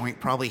sandwich joint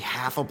probably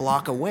half a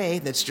block away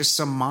that's just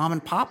some mom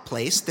and pop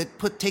place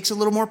that takes a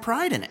little more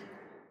pride in it?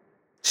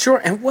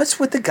 Sure, and what's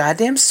with the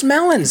goddamn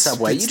smell in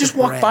Subway? You just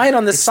walk by it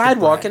on the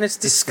sidewalk and it's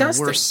disgusting. It's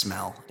the worst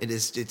smell.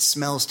 It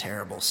smells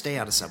terrible. Stay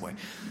out of Subway.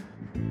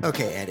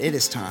 Okay, Ed, it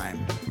is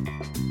time.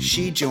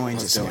 She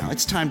joins us now.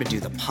 It's time to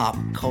do the pop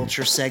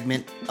culture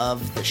segment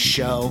of the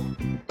show.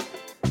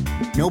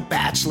 No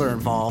Bachelor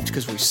involved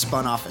because we've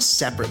spun off a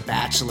separate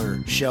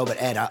Bachelor show.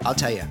 But Ed, I'll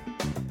tell you,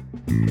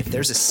 if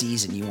there's a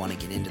season you want to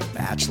get into The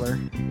Bachelor,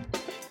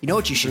 you know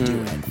what you should do,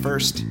 Ed?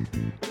 First,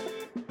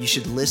 you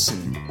should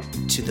listen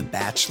to The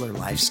Bachelor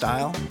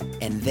Lifestyle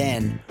and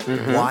then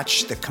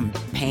watch the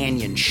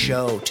companion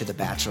show to The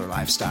Bachelor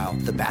Lifestyle,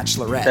 The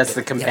Bachelorette. That's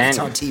the companion. Yeah, it's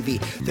on TV.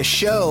 The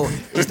show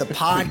is the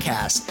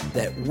podcast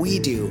that we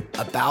do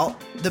about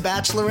The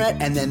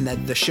Bachelorette, and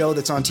then the show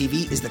that's on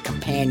TV is the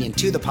companion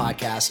to the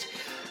podcast.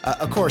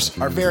 Of course,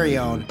 our very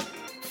own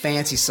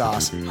Fancy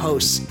Sauce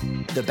hosts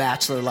The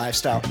Bachelor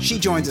Lifestyle. She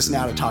joins us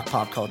now to talk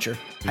pop culture.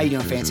 How you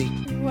doing, Fancy?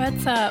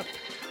 What's up?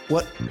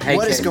 What Hey,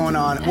 is Kate. going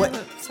on? I What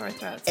have a sore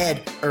throat.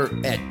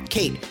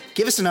 Kate,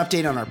 give us an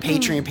update on our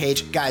Patreon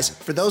page. Guys,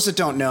 for those that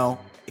don't know,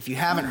 if you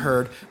haven't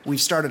heard, we've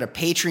started a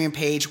Patreon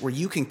page where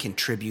you can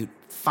contribute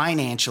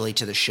financially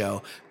to the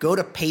show. Go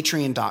to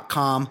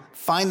patreon.com,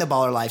 find The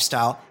Baller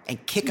Lifestyle,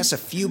 and kick us a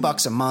few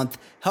bucks a month.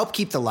 Help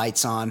keep the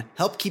lights on,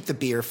 help keep the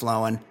beer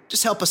flowing.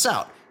 Just help us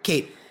out.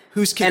 Kate,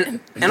 Who's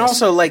and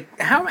also, like,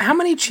 how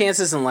many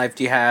chances in life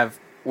do you have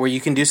where you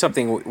can do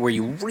something where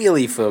you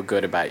really feel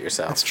good about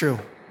yourself? That's true.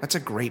 That's a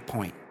great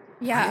point.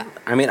 Yeah.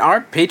 I mean,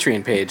 our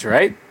Patreon page,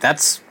 right?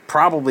 That's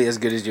probably as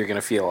good as you're going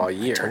to feel all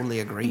year. I totally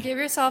agree. Give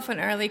yourself an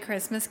early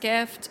Christmas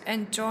gift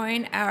and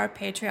join our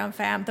Patreon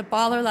fam, the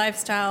Baller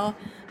Lifestyle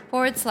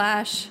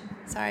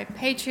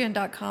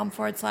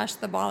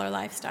patreon.com/the Baller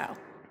Lifestyle.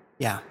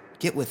 Yeah,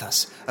 get with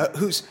us.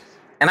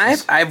 And I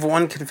have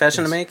one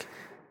confession to make.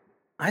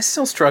 I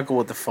still struggle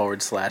with the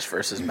 /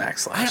 versus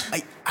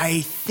backslash.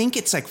 I think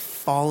it's like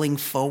falling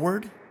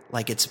forward.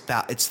 Like it's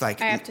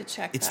like I have to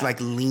check. It's that.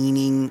 like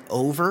leaning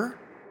over.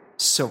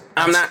 So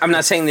I'm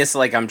not saying this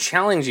like I'm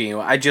challenging you.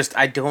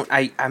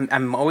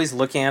 I'm always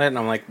looking at it and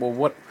I'm like, well,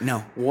 what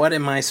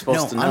am I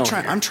supposed to know?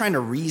 I'm trying to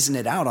reason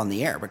it out on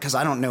the air because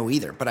I don't know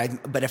either.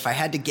 But if I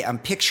had to I'm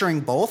picturing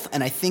both,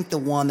 and I think the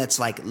one that's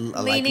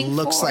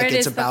looks like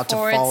it's about to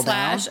fall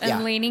down,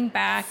 and leaning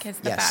back is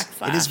the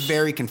backslash. It is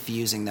very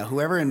confusing though.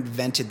 Whoever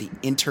invented the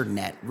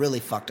internet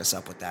really fucked us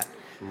up with that.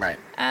 Right.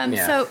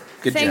 So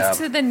good thanks job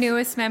to the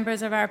newest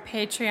members of our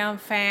Patreon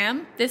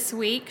fam this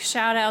week.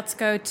 Shout outs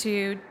go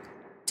to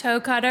Toe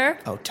Cutter.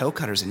 Oh, Toe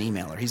Cutter's an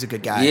emailer. He's a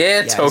good guy.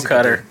 Yeah, Toe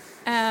Cutter.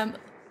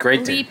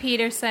 Great Lee dude.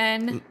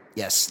 Peterson.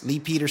 Yes,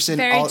 Lee Peterson.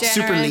 Very generous.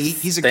 Super Lee.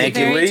 He's a Thank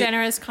good you, guy. Very Lee.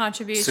 generous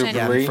contribution.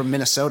 Super Lee. From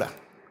Minnesota.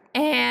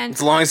 And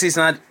As long as he's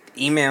not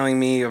emailing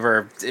me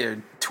or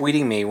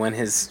tweeting me when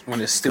his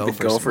stupid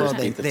Gophers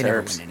well, beat the they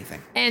never Terps. win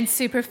anything. And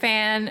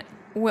superfan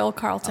Will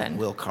Carlton.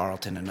 Will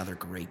Carlton, another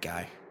great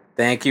guy.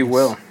 Thank you,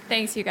 Will.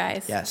 Thanks, you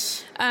guys.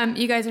 Yes.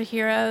 You guys are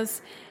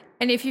heroes.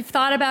 And if you've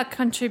thought about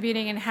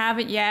contributing and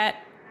haven't yet,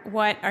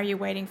 what are you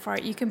waiting for?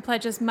 You can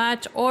pledge as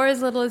much or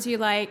as little as you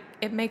like.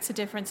 It makes a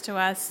difference to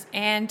us,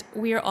 and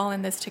we are all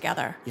in this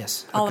together.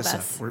 Yes. all of us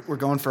us. We're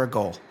going for a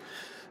goal.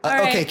 All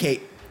right. Okay,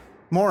 Kate.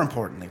 More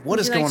importantly, what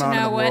is Would you going like on to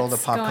in know the world of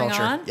what's pop going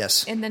culture? on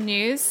Yes. in the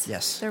news?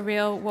 Yes. The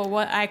real,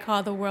 what I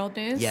call the world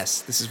news.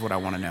 Yes, this is what I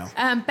want to know.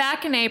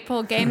 Back in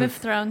April, Game of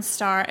Thrones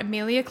star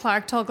Emilia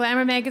Clarke told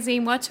Glamour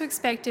magazine what to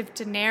expect if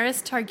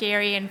Daenerys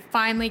Targaryen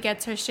finally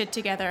gets her shit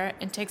together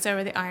and takes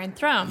over the Iron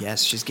Throne.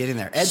 Yes, she's getting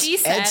there. She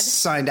said- Ed's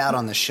signed out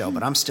on this show,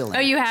 but I'm still in.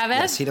 Oh, you have it?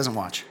 Yes, he doesn't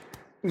watch.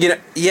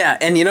 Yeah,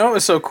 and you know what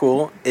was so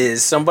cool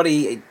is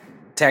somebody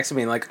texted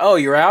me like, "Oh,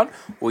 you're out?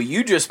 Well,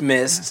 you just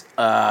missed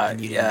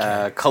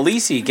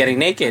Khaleesi getting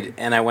naked."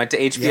 And I went to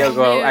HBO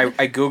Go.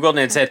 I googled and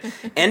it said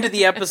end of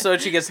the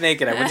episode she gets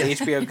naked. I went to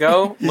HBO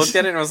Go, looked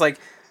at it, and I was like,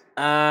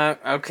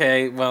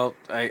 okay, well,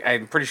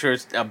 I'm pretty sure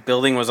a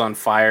building was on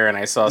fire, and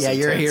I saw some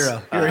you're a tits.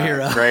 hero. You're a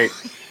hero.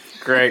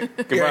 Great.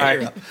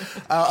 Goodbye.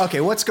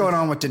 Okay, what's going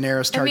on with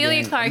Daenerys Targaryen?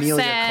 Emilia Clarke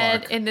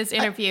said in this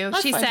interview,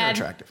 she find her said,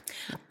 attractive.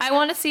 I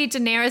want to see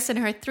Daenerys and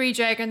her 3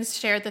 dragons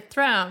share the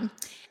throne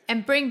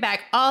and bring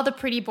back all the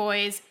pretty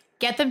boys,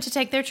 get them to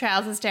take their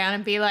trousers down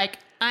and be like,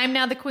 I'm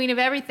now the queen of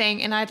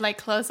everything, and I'd like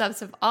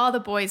close-ups of all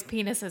the boys'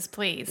 penises,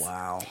 please.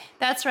 Wow.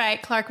 That's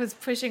right, Clarke was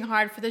pushing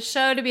hard for the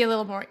show to be a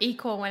little more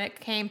equal when it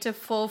came to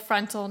full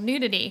frontal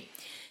nudity,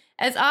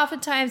 as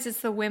oftentimes it's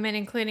the women,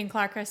 including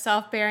Clarke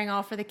herself, bearing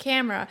all for the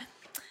camera.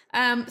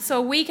 So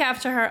a week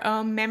after her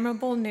own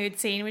memorable nude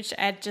scene, which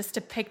Ed just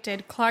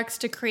depicted, Clarke's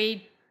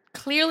decree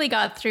clearly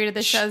got through to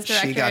the show's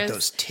directors. She got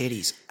those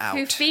titties out.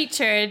 Who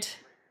featured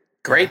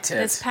Great this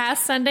tits.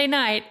 past Sunday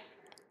night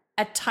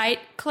a tight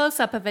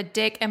close-up of a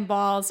dick and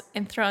balls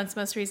in Throne's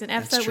most recent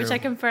episode, which I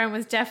confirmed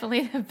was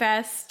definitely the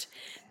best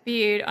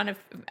viewed on a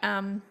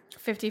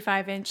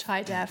 55-inch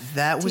high-def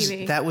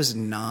TV. That was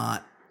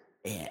not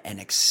an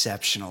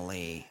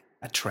exceptionally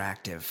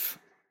attractive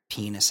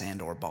penis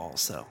and or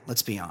balls, though.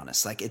 Let's be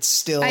honest. Like, it's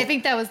still... I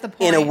think that was the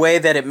point. In a way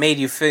that it made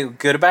you feel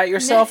good about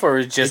yourself, or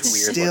it was just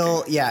weird still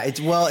looking? Yeah, it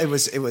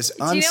was uncircumcised.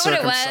 Do you know what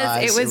it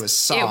was? It was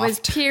soft. It was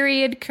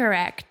period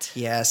correct.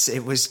 Yes,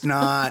 it was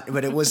not,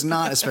 but it was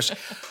not especially...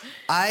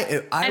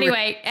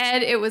 Anyway,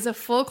 Ed, it was a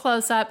full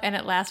close-up, and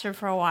it lasted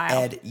for a while.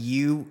 Ed,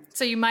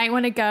 So you might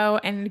want to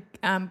go and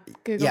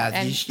Google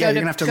and you're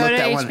going to have to look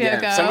that one. HBO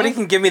Go. Somebody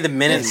can give me the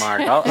minute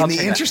mark. I'll in the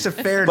check interest that.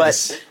 of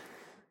fairness...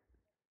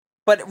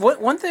 But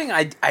one thing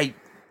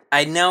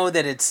I know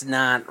that it's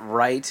not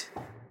right,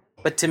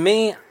 but to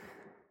me,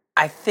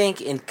 I think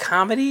in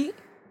comedy,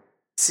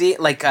 see,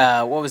 like,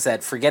 what was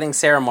that? Forgetting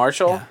Sarah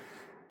Marshall? Yeah.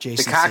 The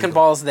Jason cock and Segel.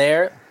 balls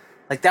there.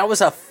 Like, that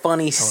was a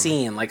funny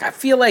scene. Like, I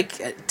feel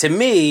like, to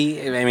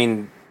me, I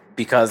mean,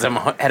 because I'm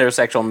a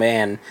heterosexual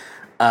man,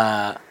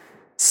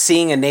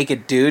 seeing a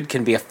naked dude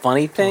can be a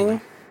funny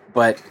thing,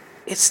 but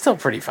it's still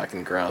pretty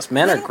fucking gross.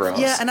 Men are gross.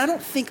 Yeah, and I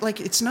don't think, like,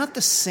 it's not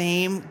the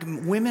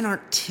same. Women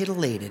aren't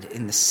titillated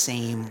in the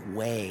same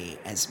way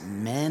as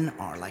men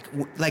are.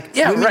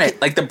 Yeah, right.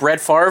 Get, like the Brett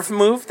Favre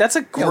move. That's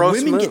a gross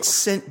women move. get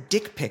sent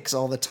dick pics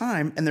all the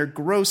time, and they're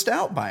grossed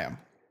out by them.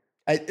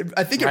 I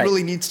think it Right.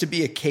 really needs to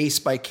be a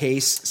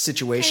case-by-case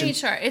situation. I mean,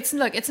 sure.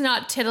 It's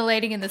not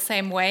titillating in the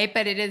same way,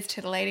 but it is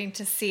titillating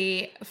to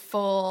see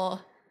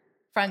full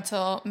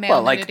frontal male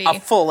Well, like nudity. a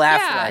full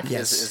Affleck Yeah,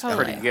 is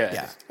totally. pretty good.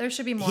 Yeah. There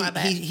should be more of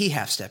it. He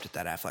half-stepped at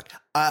that Affleck.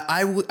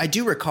 I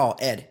do recall,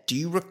 Ed, do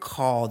you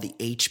recall the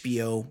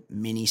HBO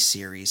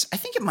miniseries? I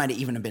think it might have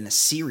even have been a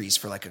series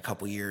for like a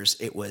couple years.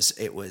 It was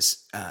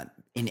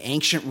in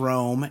ancient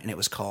Rome, and it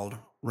was called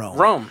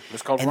Rome. It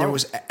was called and Rome. there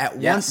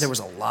was there was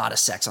a lot of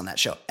sex on that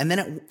show. And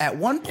then at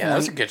one point, that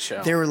was a good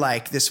show. They were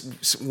like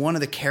one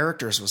of the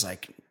characters was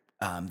like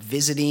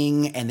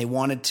visiting, and they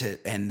wanted to,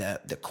 and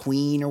the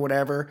queen or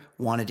whatever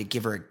wanted to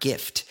give her a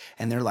gift,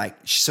 and they're like,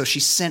 so she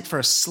sent for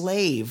a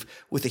slave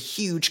with a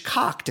huge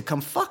cock to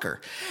come fuck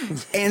her,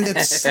 and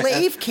the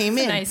slave came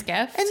in, nice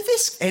gift,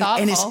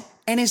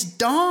 and his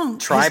dong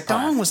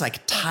Tripod. was like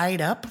tied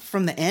up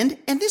from the end,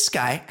 and this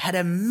guy had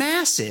a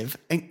massive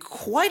and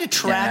quite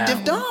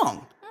attractive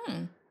dong.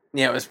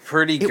 Yeah, it was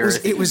pretty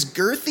girthy. It was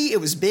girthy. It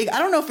was big. I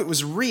don't know if it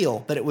was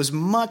real, but it was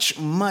much,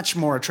 much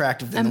more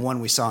attractive than the one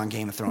we saw in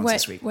Game of Thrones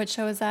this week. What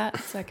show is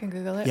that? So I can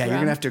Google it. Yeah, you're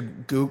going to have to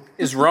Google.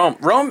 Is Rome.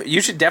 Rome,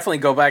 you should definitely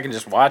go back and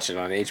just watch it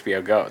on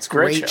HBO Go. It's a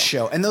great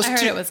show. And I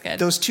heard it was good.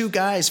 Those two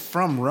guys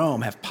from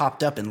Rome have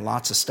popped up in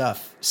lots of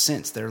stuff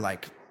since. They're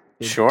like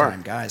big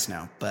time guys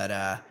now.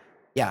 But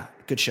yeah,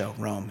 good show,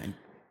 Rome, and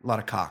a lot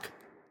of cock.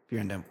 If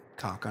you're into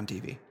cock on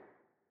TV.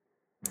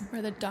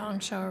 We're the dong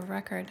show of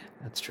record.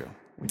 That's true.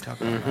 We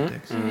talk about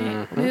dicks.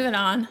 Moving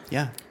on.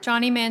 Yeah.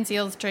 Johnny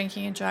Manziel's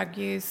drinking and drug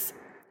use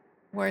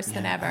worse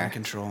than ever. Out of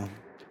control.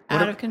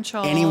 Out of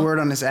control. Any word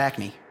on his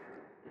acne?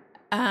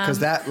 Because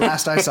that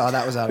last I saw,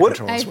 that was out of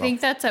control as well. I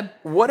think that's a...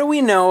 What do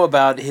we know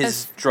about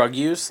his drug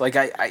use? Like,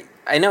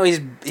 I know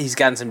he's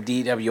gotten some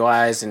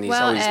DWIs and he's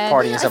always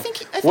partying and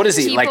stuff. What is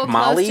he, like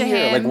Molly?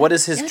 Or like, what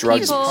is his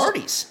drug use?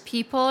 Parties.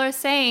 People are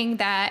saying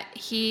that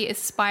he is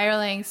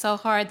spiraling so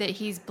hard that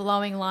he's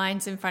blowing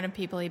lines in front of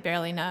people he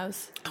barely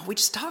knows. Oh, we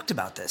just talked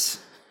about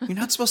this. You're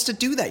not supposed to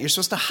do that. You're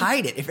supposed to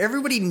hide it. If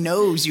everybody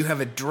knows you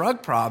have a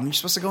drug problem, you're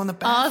supposed to go in the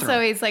bathroom.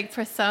 Also, he's like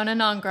persona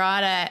non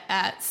grata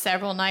at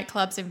several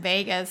nightclubs in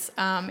Vegas,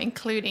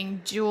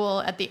 including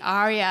Jewel at the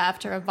Aria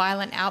after a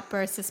violent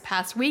outburst this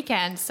past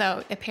weekend.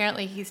 So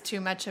apparently he's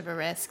too much of a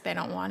risk. They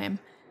don't want him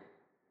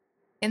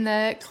in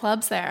the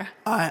clubs there.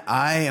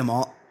 I am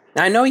all...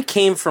 Now, I know he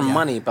came from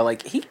money, but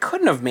like he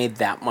couldn't have made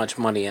that much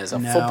money as a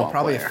football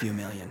probably player. a few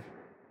million.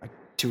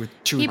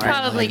 Two he or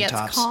probably gets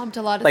tops. comped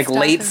a lot of like stuff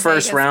late in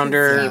first Vegas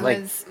rounder. he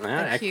Like was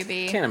I the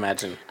QB. can't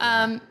imagine.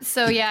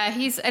 So yeah,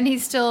 he's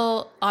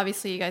still,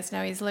 obviously you guys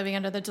know he's living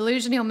under the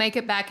delusion he'll make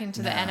it back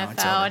into the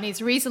NFL, and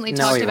he's recently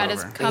talked about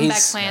his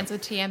comeback plans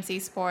with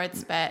TMZ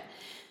Sports, but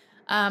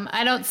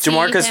I don't see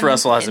Jamarcus him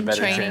Russell has a in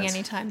better training chance.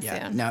 anytime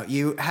soon. Now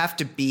you have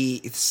to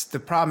be. The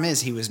problem is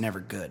he was never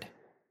good,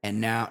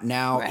 and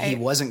now he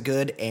wasn't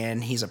good,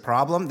 and he's a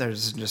problem.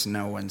 There's just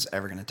no one's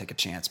ever going to take a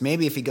chance.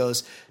 Maybe if he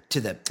goes to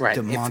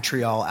the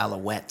Montreal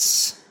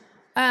Alouettes.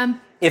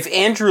 If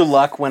Andrew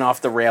Luck went off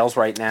the rails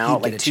right now,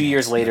 like 2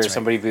 years later,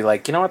 somebody would be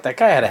like, you know what, that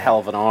guy had a hell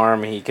of an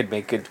arm. He could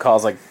make good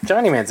calls. Like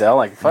Johnny Manziel,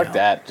 like fuck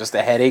that, just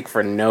a headache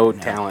for no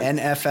talent.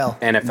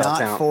 NFL not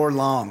talent. For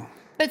long.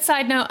 But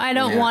side note, I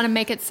don't want to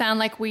make it sound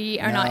like we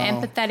are not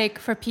empathetic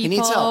for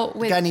people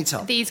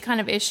with these kind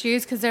of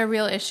issues, because they're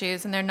real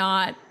issues and they're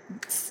not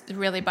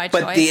really by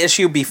choice. But the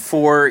issue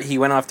before he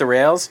went off the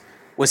rails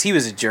was he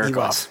was a jerk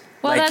off.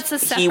 Well, like, that's a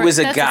separate. He was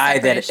a guy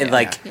that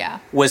issue.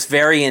 was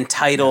very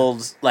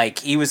entitled. Like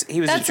he was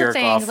a jerk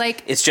off.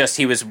 Like, it's just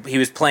he was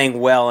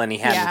playing well and he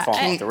hadn't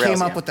fallen off the rails.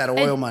 Came up with that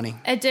oil money.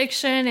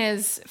 Addiction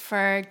is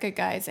for good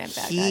guys and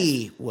bad guys.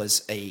 He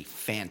was a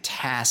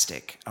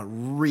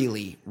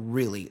really,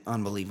 really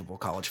unbelievable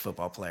college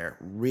football player.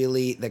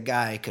 Really, the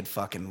guy could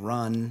fucking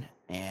run,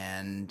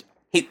 and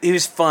he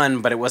was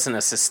fun, but it wasn't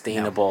a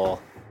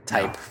sustainable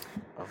type.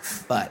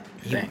 But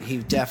he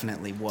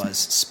definitely was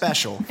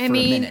special for a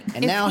minute.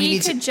 And now he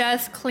could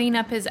just clean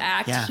up his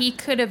act, he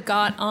could have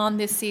got on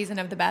this season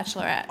of The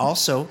Bachelorette.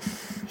 Also,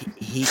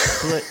 he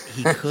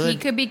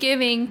could be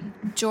giving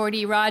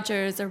Jordy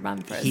Rogers a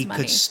run for his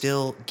money. He could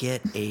still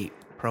get a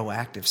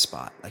proactive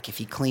spot. Like if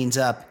he cleans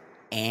up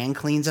and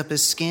cleans up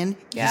his skin,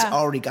 he's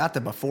already got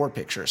the before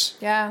pictures.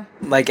 Yeah.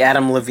 Like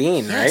Adam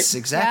Levine, right? Yes,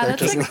 exactly. Yeah,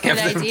 that's a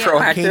good idea.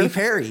 Proactive. Katy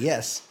Perry,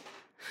 yes.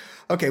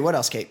 Okay, what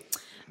else, Kate?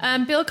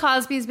 Bill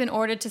Cosby has been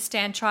ordered to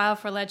stand trial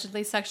for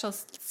allegedly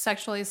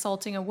sexually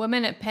assaulting a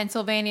woman. A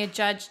Pennsylvania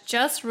judge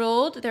just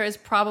ruled there is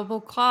probable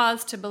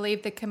cause to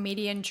believe the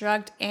comedian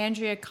drugged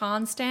Andrea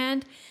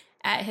Constand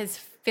at his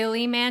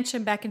Philly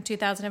mansion back in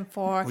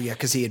 2004. Oh, yeah,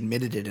 because he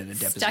admitted it in a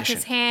deposition. Stuck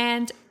his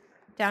hand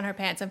down her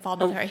pants and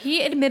fondled her.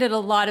 He admitted a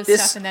lot of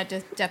stuff in that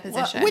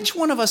deposition. Which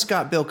one of us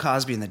got Bill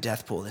Cosby in the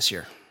death pool this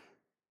year?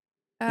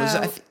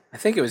 I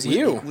think it was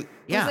you.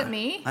 Was it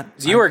me? It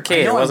was you or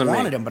Kate? It wasn't me. I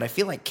wanted him, but I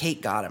feel like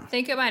Kate got him. I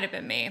think it might have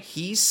been me.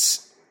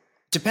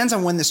 Depends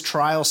on when this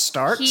trial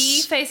starts.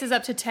 He faces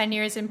up to 10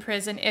 years in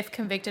prison if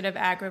convicted of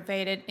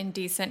aggravated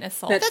indecent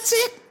assault. That's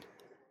it.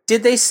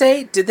 Did they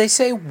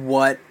say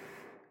what,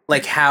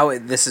 like how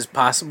this is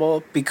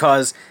possible?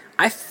 Because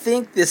I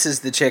think this is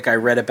the chick I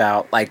read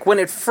about. Like when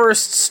it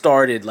first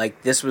started,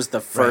 like this was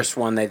the first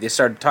one that they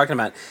started talking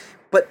about.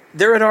 But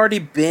there had already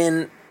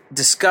been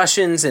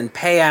discussions and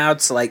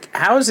payouts? Like,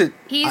 how is it?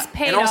 He's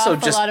paid and also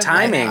off just a lot of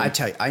timing. money. I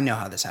tell you, I know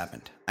how this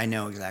happened. I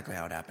know exactly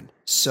how it happened.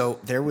 So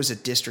there was a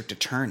district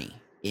attorney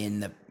in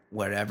the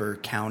whatever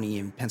county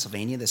in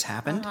Pennsylvania this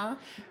happened,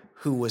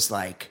 who was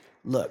like,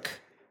 "Look,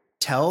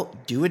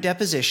 do a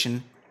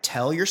deposition,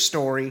 tell your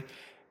story,"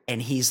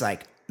 and he's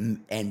like,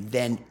 "And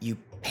then you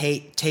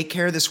take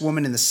care of this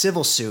woman in the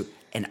civil suit,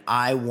 and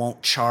I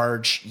won't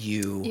charge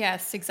you."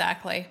 Yes,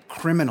 exactly.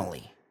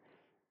 Criminally.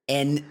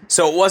 And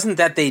so it wasn't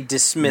that they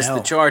dismissed the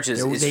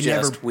charges. They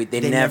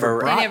never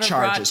brought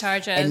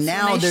charges. And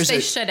now they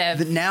should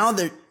have. Now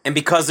there. And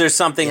because there's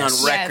something on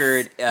Yes.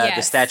 record,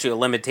 the statute of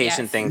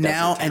limitation thing doesn't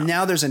count. And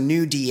now there's a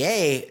new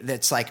DA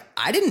that's like,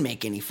 I didn't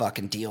make any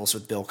fucking deals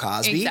with Bill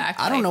Cosby.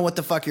 Exactly. I don't know what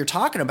the fuck you're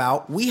talking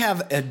about. We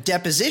have a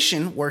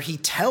deposition where he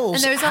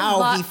tells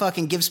how he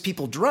fucking gives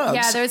people drugs.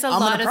 Yeah, there's a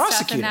lot of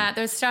stuff in that.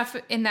 There's stuff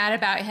in that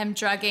about him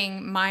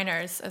drugging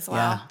minors as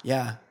well.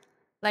 Yeah.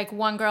 Like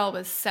one girl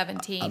was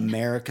 17.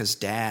 America's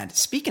Dad.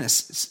 Speaking of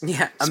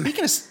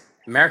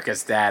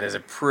America's Dad is a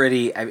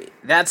pretty. I mean,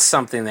 that's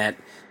something that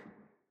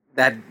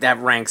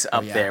ranks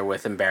up there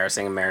with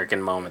embarrassing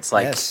American moments,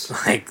 like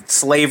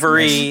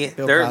slavery. Yes.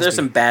 There's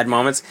some bad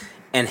moments,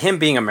 and him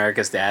being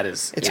America's Dad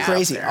is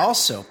crazy.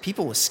 Also,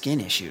 people with skin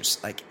issues,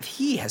 like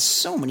he has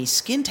so many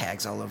skin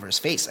tags all over his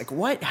face. Like,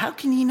 what? How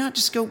can he not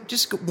just go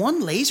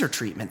one laser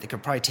treatment that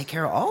could probably take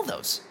care of all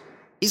those?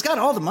 He's got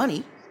all the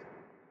money.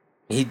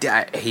 He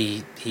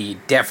definitely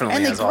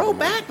and they has all grow the money.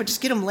 back, but just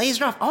get them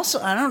lasered off.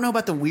 Also, I don't know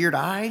about the weird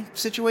eye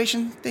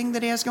situation thing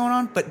that he has going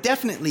on, but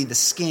definitely the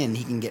skin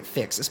he can get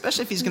fixed,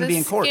 especially if he's going to be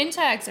in court. Skin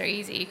tags are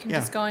easy. You can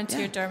just go into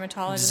your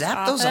dermatologist's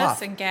Zap those office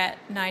off. and get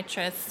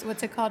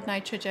what's it called?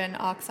 Nitrogen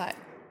oxide.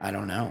 I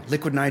don't know.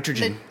 Liquid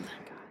nitrogen.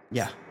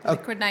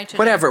 Liquid nitrogen.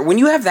 Whatever. When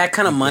you have that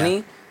kind of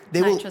money,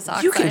 they will.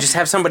 You can just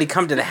have somebody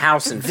come to the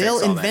house and they'll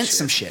fix all invent that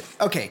some shit.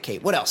 Okay,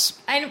 Kate. What else?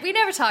 And we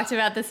never talked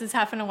about this. This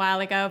happened a while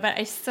ago, but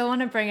I still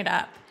want to bring it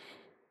up.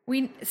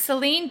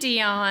 Celine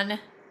Dion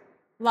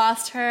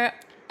lost her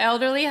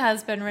elderly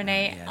husband,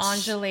 Renee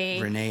Angeli.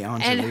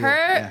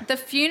 And the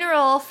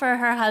funeral for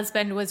her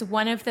husband was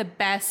one of the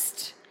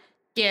best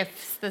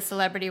gifts the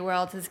celebrity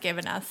world has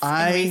given us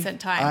in recent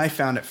times. I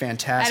found it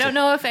fantastic. I don't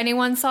know if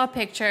anyone saw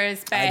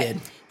pictures, but I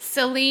did.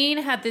 Celine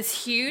had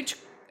this huge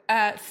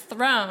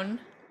throne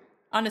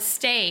on a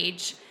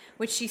stage,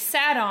 which she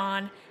sat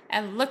on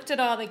and looked at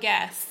all the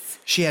guests.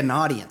 She had an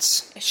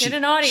audience. She had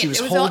an audience. She was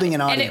holding an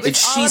audience. Did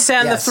she sit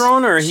on the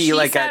throne, or he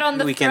sat on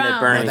the weekend throne.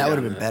 at Bernie? That would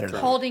have been better.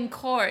 Holding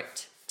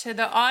court to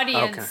the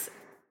audience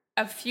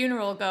of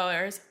funeral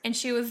goers, and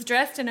she was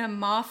dressed in a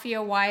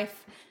mafia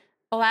wife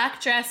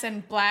black dress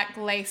and black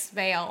lace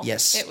veil.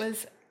 Yes. It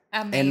was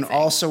amazing. And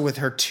also with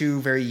her two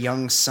very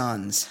young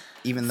sons,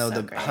 even though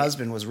the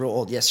husband was real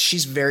old. Yes,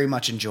 she's very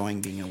much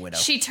enjoying being a widow.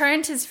 She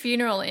turned his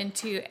funeral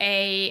into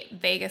a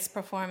Vegas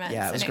performance.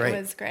 Yeah, it was and great.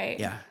 It was great.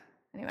 Yeah.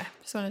 Anyway,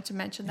 just wanted to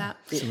mention that.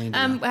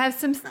 I have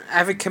some...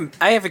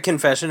 I have a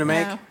confession to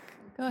make. No.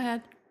 Go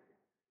ahead.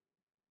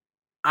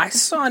 I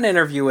saw an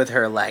interview with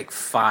her like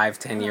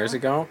 5-10 years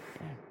ago,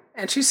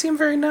 and she seemed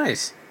very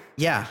nice.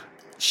 Yeah.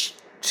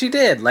 She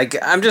did. Like,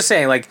 I'm just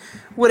saying, like,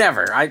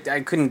 whatever. I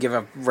couldn't give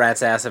a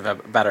rat's ass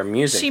about her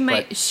music. She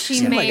may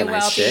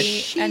well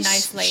be a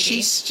nice lady.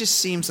 She just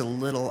seems a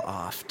little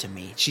off to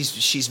me.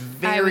 She's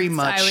very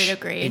much I would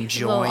agree.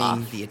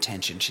 enjoying the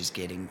attention she's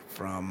getting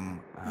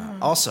from.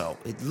 Also,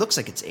 it looks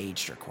like it's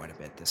aged her quite a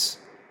bit.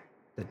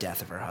 The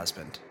death of her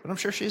husband, but I'm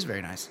sure she's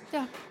very nice.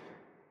 Yeah.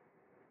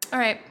 All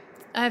right.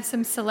 I have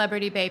some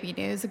celebrity baby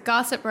news.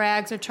 Gossip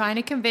rags are trying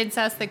to convince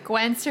us that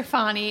Gwen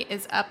Stefani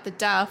is up the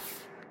duff.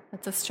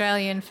 That's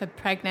Australian for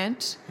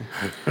pregnant.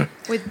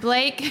 With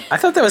Blake... I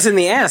thought that was in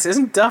the ass.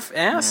 Isn't Duff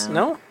ass?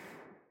 No?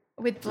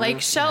 With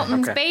Blake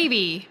Shelton's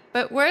baby.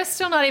 But we're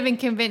still not even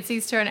convinced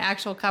these two are an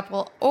actual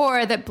couple,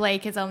 or that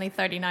Blake is only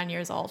 39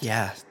 years old.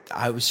 Yeah,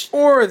 I was...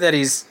 Or that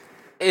he's...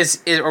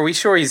 Are we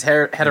sure he's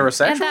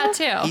heterosexual? And that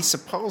too. He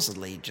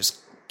supposedly just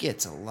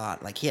gets a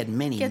lot. Like, he had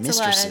many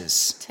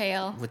mistresses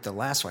with the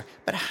last one.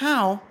 But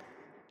how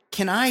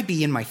can I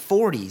be in my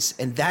 40s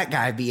and that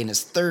guy be in his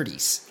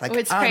 30s? Like,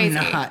 it's I'm crazy.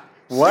 not...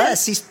 What?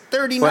 Yes, he's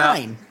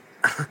 39.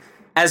 Well,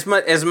 as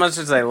much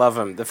as I love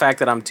him, the fact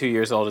that I'm 2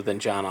 years older than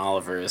John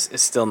Oliver is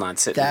still not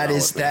sitting well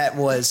with me. That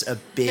was a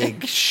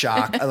big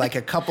shock. Like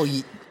a couple...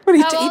 But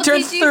he How old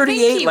turned did you 38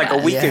 think he like a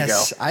was? week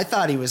Yes, ago. I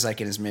thought he was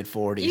like in his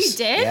mid-40s. You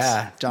did?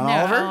 Yeah. John No.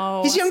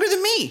 Oliver? He's younger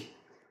than me.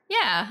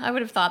 Yeah, I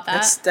would have thought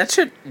that. That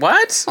should...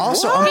 What?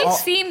 Also, What? He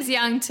seems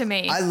young to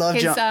me. I love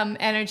his John-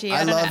 energy. I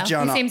I don't love know.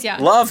 John He seems young.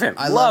 Love him.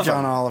 I love love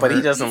John him, Oliver. but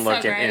he doesn't He's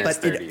look so in his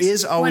But 30s. it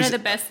is always One of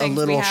the best a things we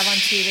little have on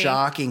TV.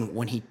 shocking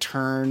when he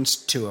turns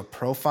to a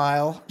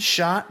profile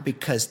shot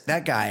because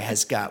that guy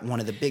has got one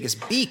of the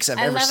biggest beaks I've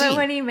I ever love seen. it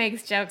when he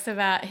makes jokes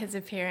about his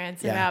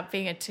appearance, Yeah. about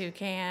being a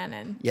toucan,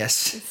 and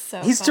Yes. it's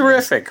so He's funny.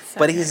 terrific, So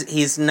but good.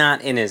 he's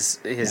not in his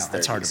 30s. No,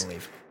 it's hard to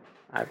believe.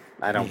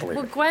 I don't believe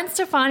Well, it. Gwen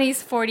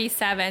Stefani's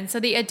 47, so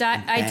the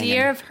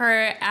idea of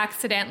her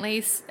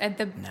accidentally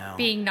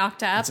being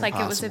knocked up, It's like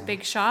it was a impossible.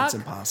 big shock, It's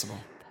impossible.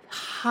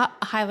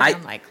 highly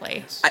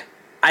unlikely.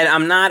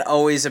 I'm not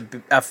always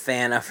a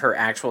fan of her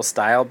actual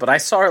style, but I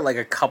saw her like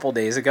a couple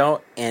days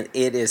ago, and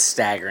it is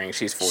staggering.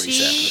 She's 47.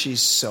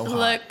 She's so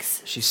hot.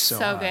 She's so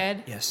so hot.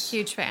 good. Yes.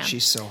 Huge fan.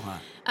 She's so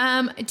hot.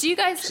 Do you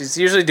guys? She's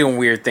usually doing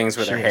weird things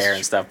with her She is. hair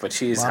and stuff, but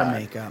she's A lot hot.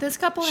 of makeup. This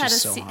couple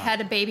She's so hot.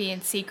 had a baby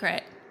in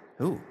secret.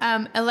 Ooh.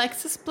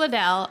 Alexis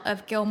Bledel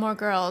of Gilmore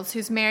Girls,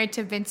 who's married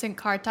to Vincent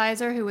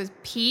Kartheiser, who was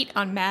Pete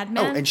on Mad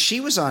Men. Oh, and she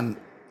was on.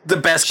 The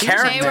best She was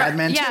character. on Mad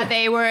Men, too.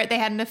 They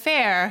had an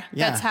affair.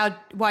 Yeah. That's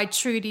why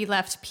Trudy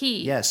left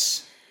Pete.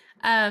 Yes.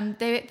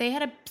 They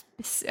had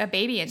a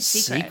baby in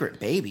secret. Secret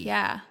baby.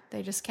 Yeah,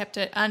 they just kept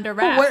it under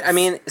Well, wraps. what? I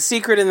mean,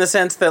 secret in the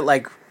sense that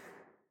like,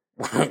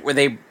 were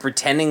they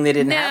pretending they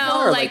didn't have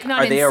one? Or, like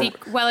not are in they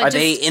secret. Well, are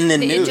they in the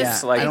news?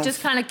 Yeah, It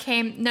just kind of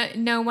came.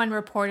 No one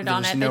reported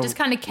on was it. no- They just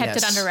kind of kept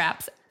it yes. under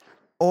wraps.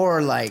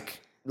 Or like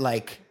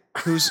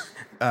who's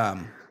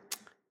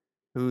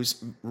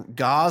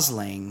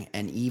Gosling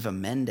and Eva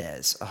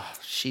Mendes. Oh,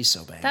 she's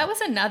so bad. That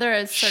was another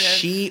sort of.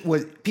 She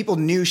was. People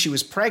knew she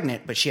was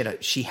pregnant, but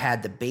she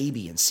had the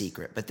baby in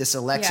secret. But this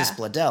Alexis Yeah.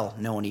 Bledel,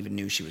 no one even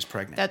knew she was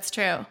pregnant. That's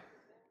true.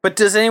 But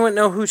does anyone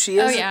know who she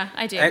Oh is? yeah,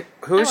 I do.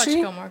 Who I is watched she?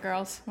 Gilmore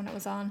Girls when it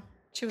was on.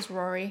 She was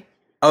Rory.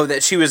 Oh,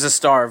 that she was a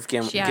star of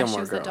Gilmore Yeah, Girls. she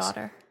was the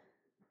daughter.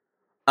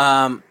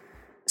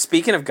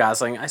 Speaking of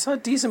Gosling, I saw a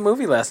decent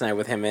movie last night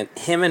with him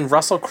and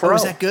Russell Crowe. Oh,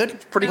 was that good?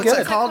 Pretty What's good.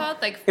 that called?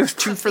 Like It was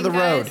Two for the Something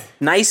Road. Guys.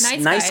 Nice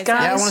Nice guys.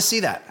 Guys. Yeah, I want to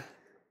see that.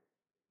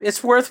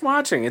 It's worth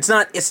watching. It's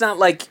not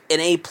like an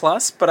A+,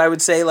 but I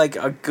would say like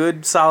a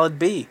good solid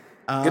B.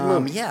 Good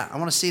movie. Yeah, I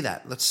want to see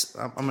that.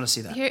 I'm going to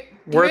see that.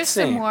 Worth Here's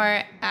some seeing.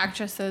 more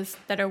actresses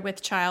that are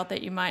with child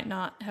that you might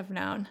not have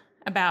known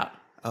about.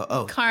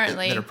 Oh,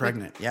 currently that are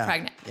pregnant. Yeah,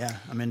 pregnant. Yeah,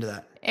 I'm into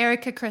that.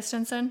 Erica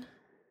Christensen.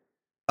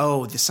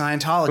 Oh, the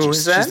Scientologist. Who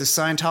is that? She's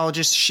the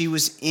Scientologist. She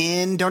was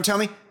in. Don't tell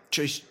me.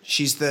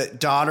 She's the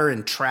daughter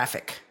in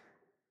Traffic.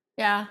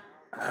 Yeah.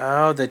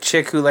 Oh, the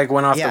chick who like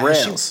went off Yeah, the has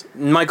she- rails.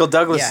 Michael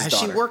Douglas' Yeah, has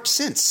daughter. she worked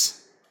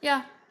since?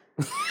 Yeah.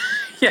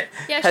 Yeah.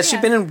 Yeah, Has she she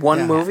has. been in one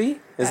Yeah. movie?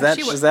 Is Yeah,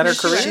 that her she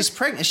career? She's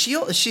pregnant.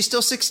 Is she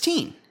still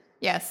 16?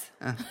 Yes.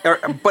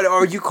 But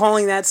are you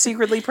calling that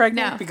secretly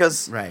pregnant? No.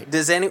 Because Right.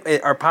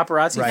 are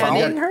paparazzi Right.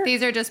 following Yeah, her?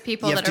 These are just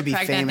people You have that to are be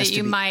pregnant famous that to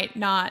you be- might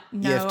not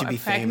know have to be are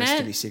famous to be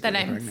pregnant secretly that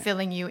I'm pregnant.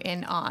 filling you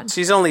in on.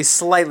 She's only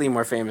slightly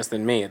more famous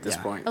than me at this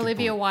Yeah. point.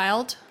 Olivia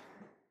Wilde,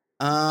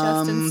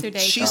 Justin Sudeikis'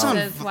 she's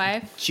on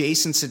wife.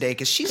 Jason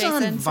Sudeikis. She's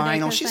Jason on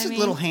vinyl. Sudeikis, She's I a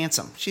little mean.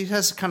 handsome. She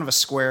has kind of a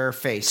square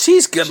face.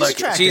 She's good looking.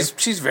 attractive.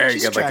 She's very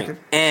She's good looking.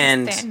 attractive.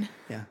 And Thin.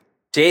 Yeah.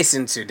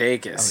 Jason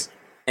Sudeikis,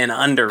 an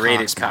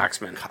underrated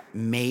coxman.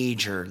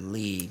 Major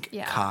league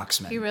Yeah.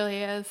 coxman. He really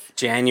is.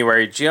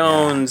 January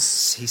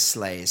Jones. He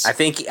slays. I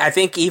think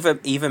Eva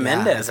Yeah,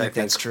 Mendes. I think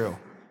that's true.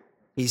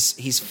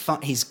 He's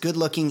fun. He's good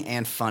looking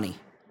and funny.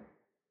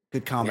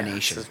 Good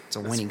combination. Yeah, it's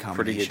a winning combination.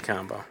 Pretty good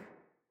combo.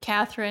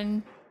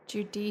 Catherine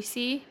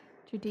Giudice.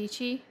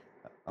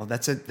 Oh,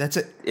 that's a.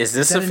 Is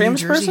this that a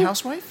famous New Jersey person?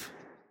 housewife?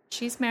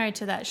 She's married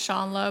to that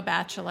Sean Lowe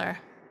bachelor.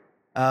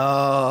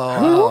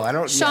 Oh, I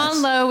don't. Sean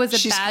yes. Lowe was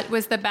She's-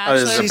 was the this bachelor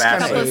is a The couple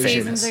Bachelor. of Asian.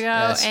 seasons ago,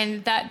 Yes.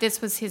 and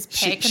this was his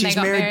pick, and she's they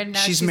got married- married. And now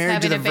she's she's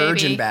married to having the a baby.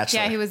 Virgin Bachelor.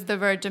 Yeah, he was the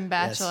Virgin Yes.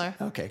 Bachelor.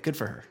 Okay, good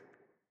for her.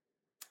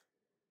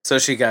 So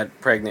she got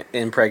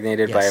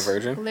impregnated by a Yes.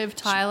 virgin. Liv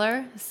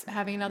Tyler is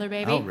having another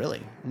baby. Oh,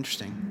 really?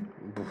 Interesting.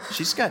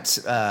 She's got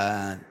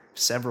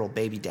several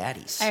baby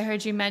daddies. I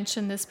heard you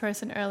mention this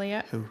person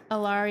earlier. Who?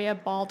 Ilaria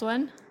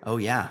Baldwin Oh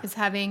yeah.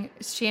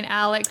 she and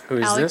Alec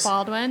is this?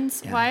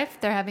 Baldwin's wife.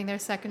 They're having their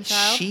second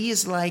child. She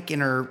is like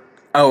in her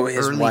Oh,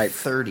 his early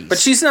wife. 30s. But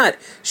she's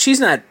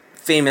not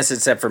famous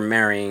except for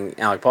marrying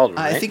Alec Baldwin,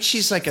 right? I think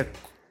she's like a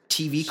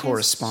TV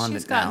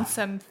correspondent She's gotten now.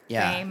 some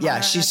Yeah, fame. yeah.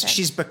 on her, I think.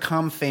 She's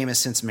become famous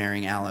since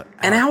marrying Alec.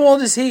 And how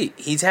old is he?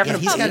 He's having Yeah, a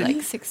he's Probably got baby?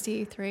 like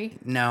 63.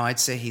 No, I'd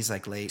say he's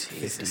like late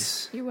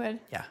 50s. You would.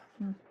 Yeah.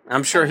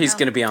 I'm sure he's know.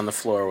 going to be on the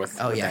floor with,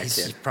 Oh with yeah, that he's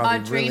kid.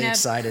 probably really Audrina-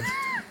 excited.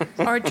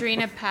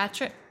 Audrina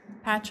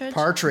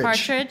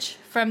Partridge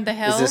from The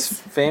Hills. Is this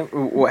fame?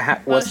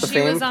 What's the she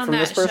fame was on from that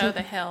this person? show,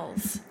 The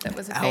Hills. That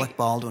was a Alec big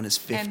Baldwin is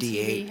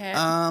MTV 58. hit.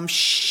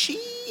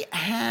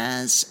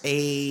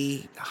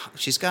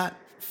 She's got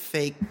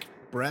fake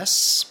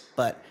breasts,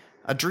 but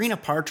Audrina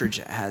Partridge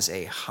has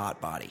a hot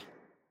body.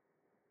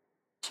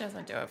 She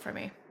doesn't do it for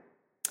me.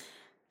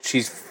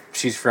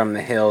 She's from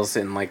the Hills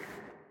and like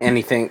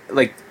anything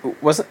like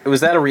was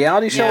that a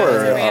reality show Yeah, or it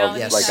was a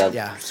reality like show. a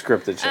Yeah.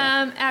 scripted show?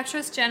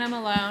 Actress Jenna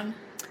Malone.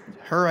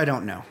 Her, I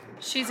don't know.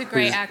 She's a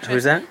great actress.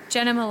 who's that?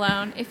 Jenna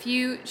Malone.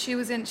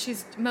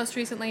 She's most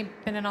recently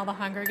been in all the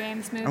Hunger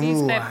Games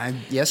movies. Ooh, but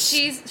yes.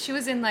 she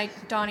was in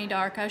like Donnie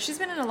Darko. She's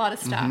been in a lot of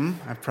stuff.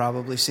 I've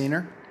probably seen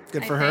her.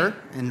 Good I for her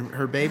think. and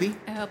her baby.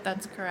 I hope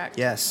that's correct.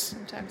 Yes.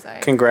 Sometimes I.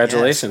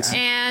 Congratulations. Yes.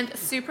 And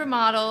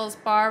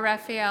supermodels Bar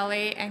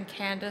Raffaelli and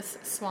Candace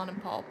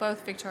Swanepoel,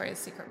 both Victoria's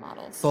Secret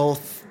models.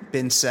 Both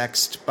been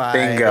sexed by.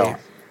 Bingo.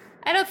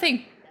 I don't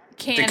think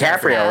Candace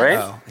DiCaprio, has. right?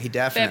 Oh, he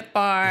definitely.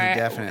 Barr, he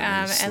definitely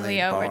and slayed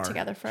Leo were Barr.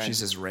 together for-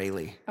 She's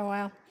Israeli. Oh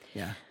wow.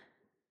 Yeah.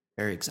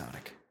 Very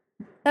exotic.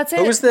 That's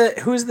it.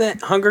 Who's the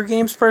Hunger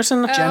Games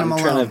person? Jenna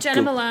Malone.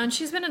 Jenna Malone.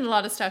 She's been in a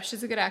lot of stuff.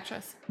 She's a good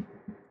actress.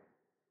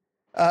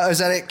 Is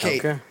that it,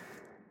 Kate? Okay.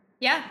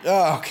 Yeah.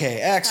 Oh, okay,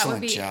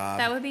 excellent job.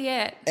 That would be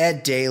it.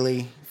 Ed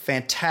Daly,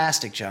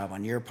 fantastic job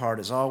on your part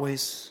as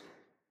always.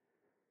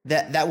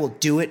 That will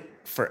do it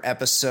for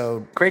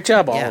episode... Great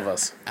job, all of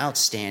us.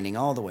 Outstanding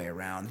all the way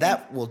around.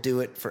 That will do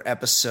it for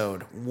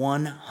episode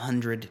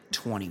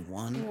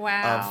 121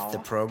 of the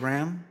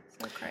program.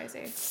 So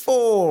crazy.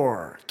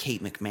 For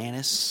Kate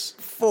McManus,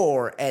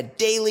 for Ed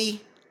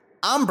Daly,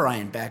 I'm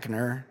Brian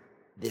Beckner.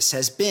 This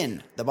has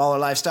been the Baller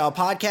Lifestyle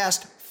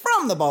Podcast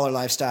from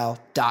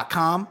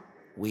theballerlifestyle.com.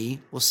 We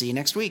will see you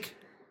next week.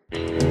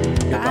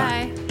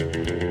 Bye.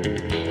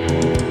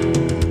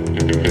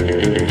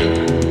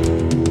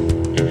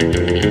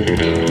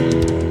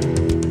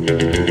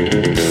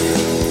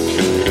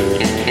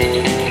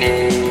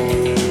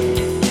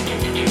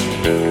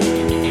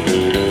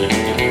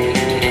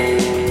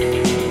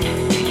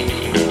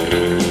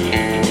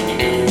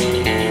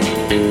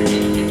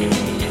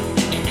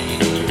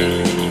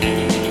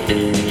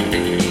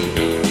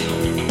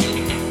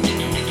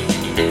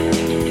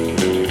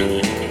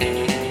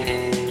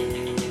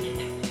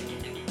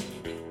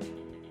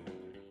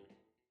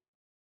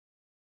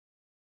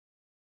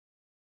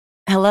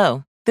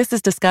 Hello, this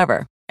is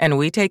Discover, and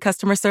we take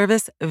customer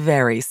service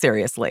very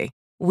seriously.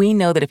 We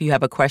know that if you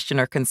have a question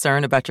or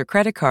concern about your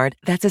credit card,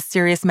 that's a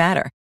serious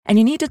matter, and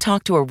you need to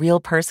talk to a real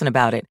person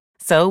about it.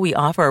 So we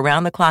offer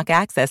around-the-clock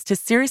access to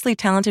seriously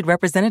talented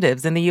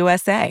representatives in the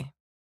USA.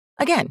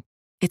 Again,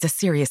 it's a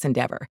serious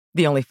endeavor.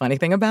 The only funny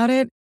thing about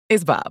it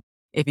is Bob.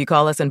 If you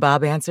call us and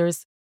Bob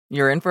answers,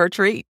 you're in for a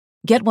treat.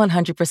 Get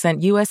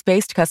 100%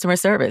 US-based customer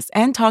service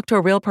and talk to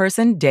a real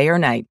person day or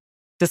night.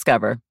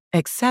 Discover.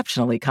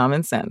 Exceptionally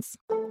common sense.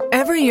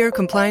 Every year,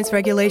 compliance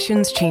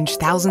regulations change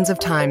thousands of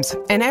times,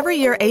 and every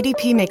year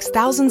ADP makes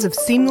thousands of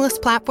seamless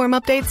platform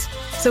updates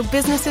so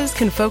businesses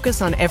can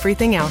focus on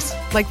everything else,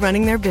 like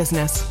running their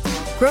business.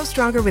 Grow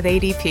stronger with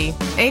ADP,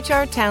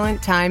 HR,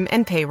 talent, time,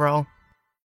 and payroll.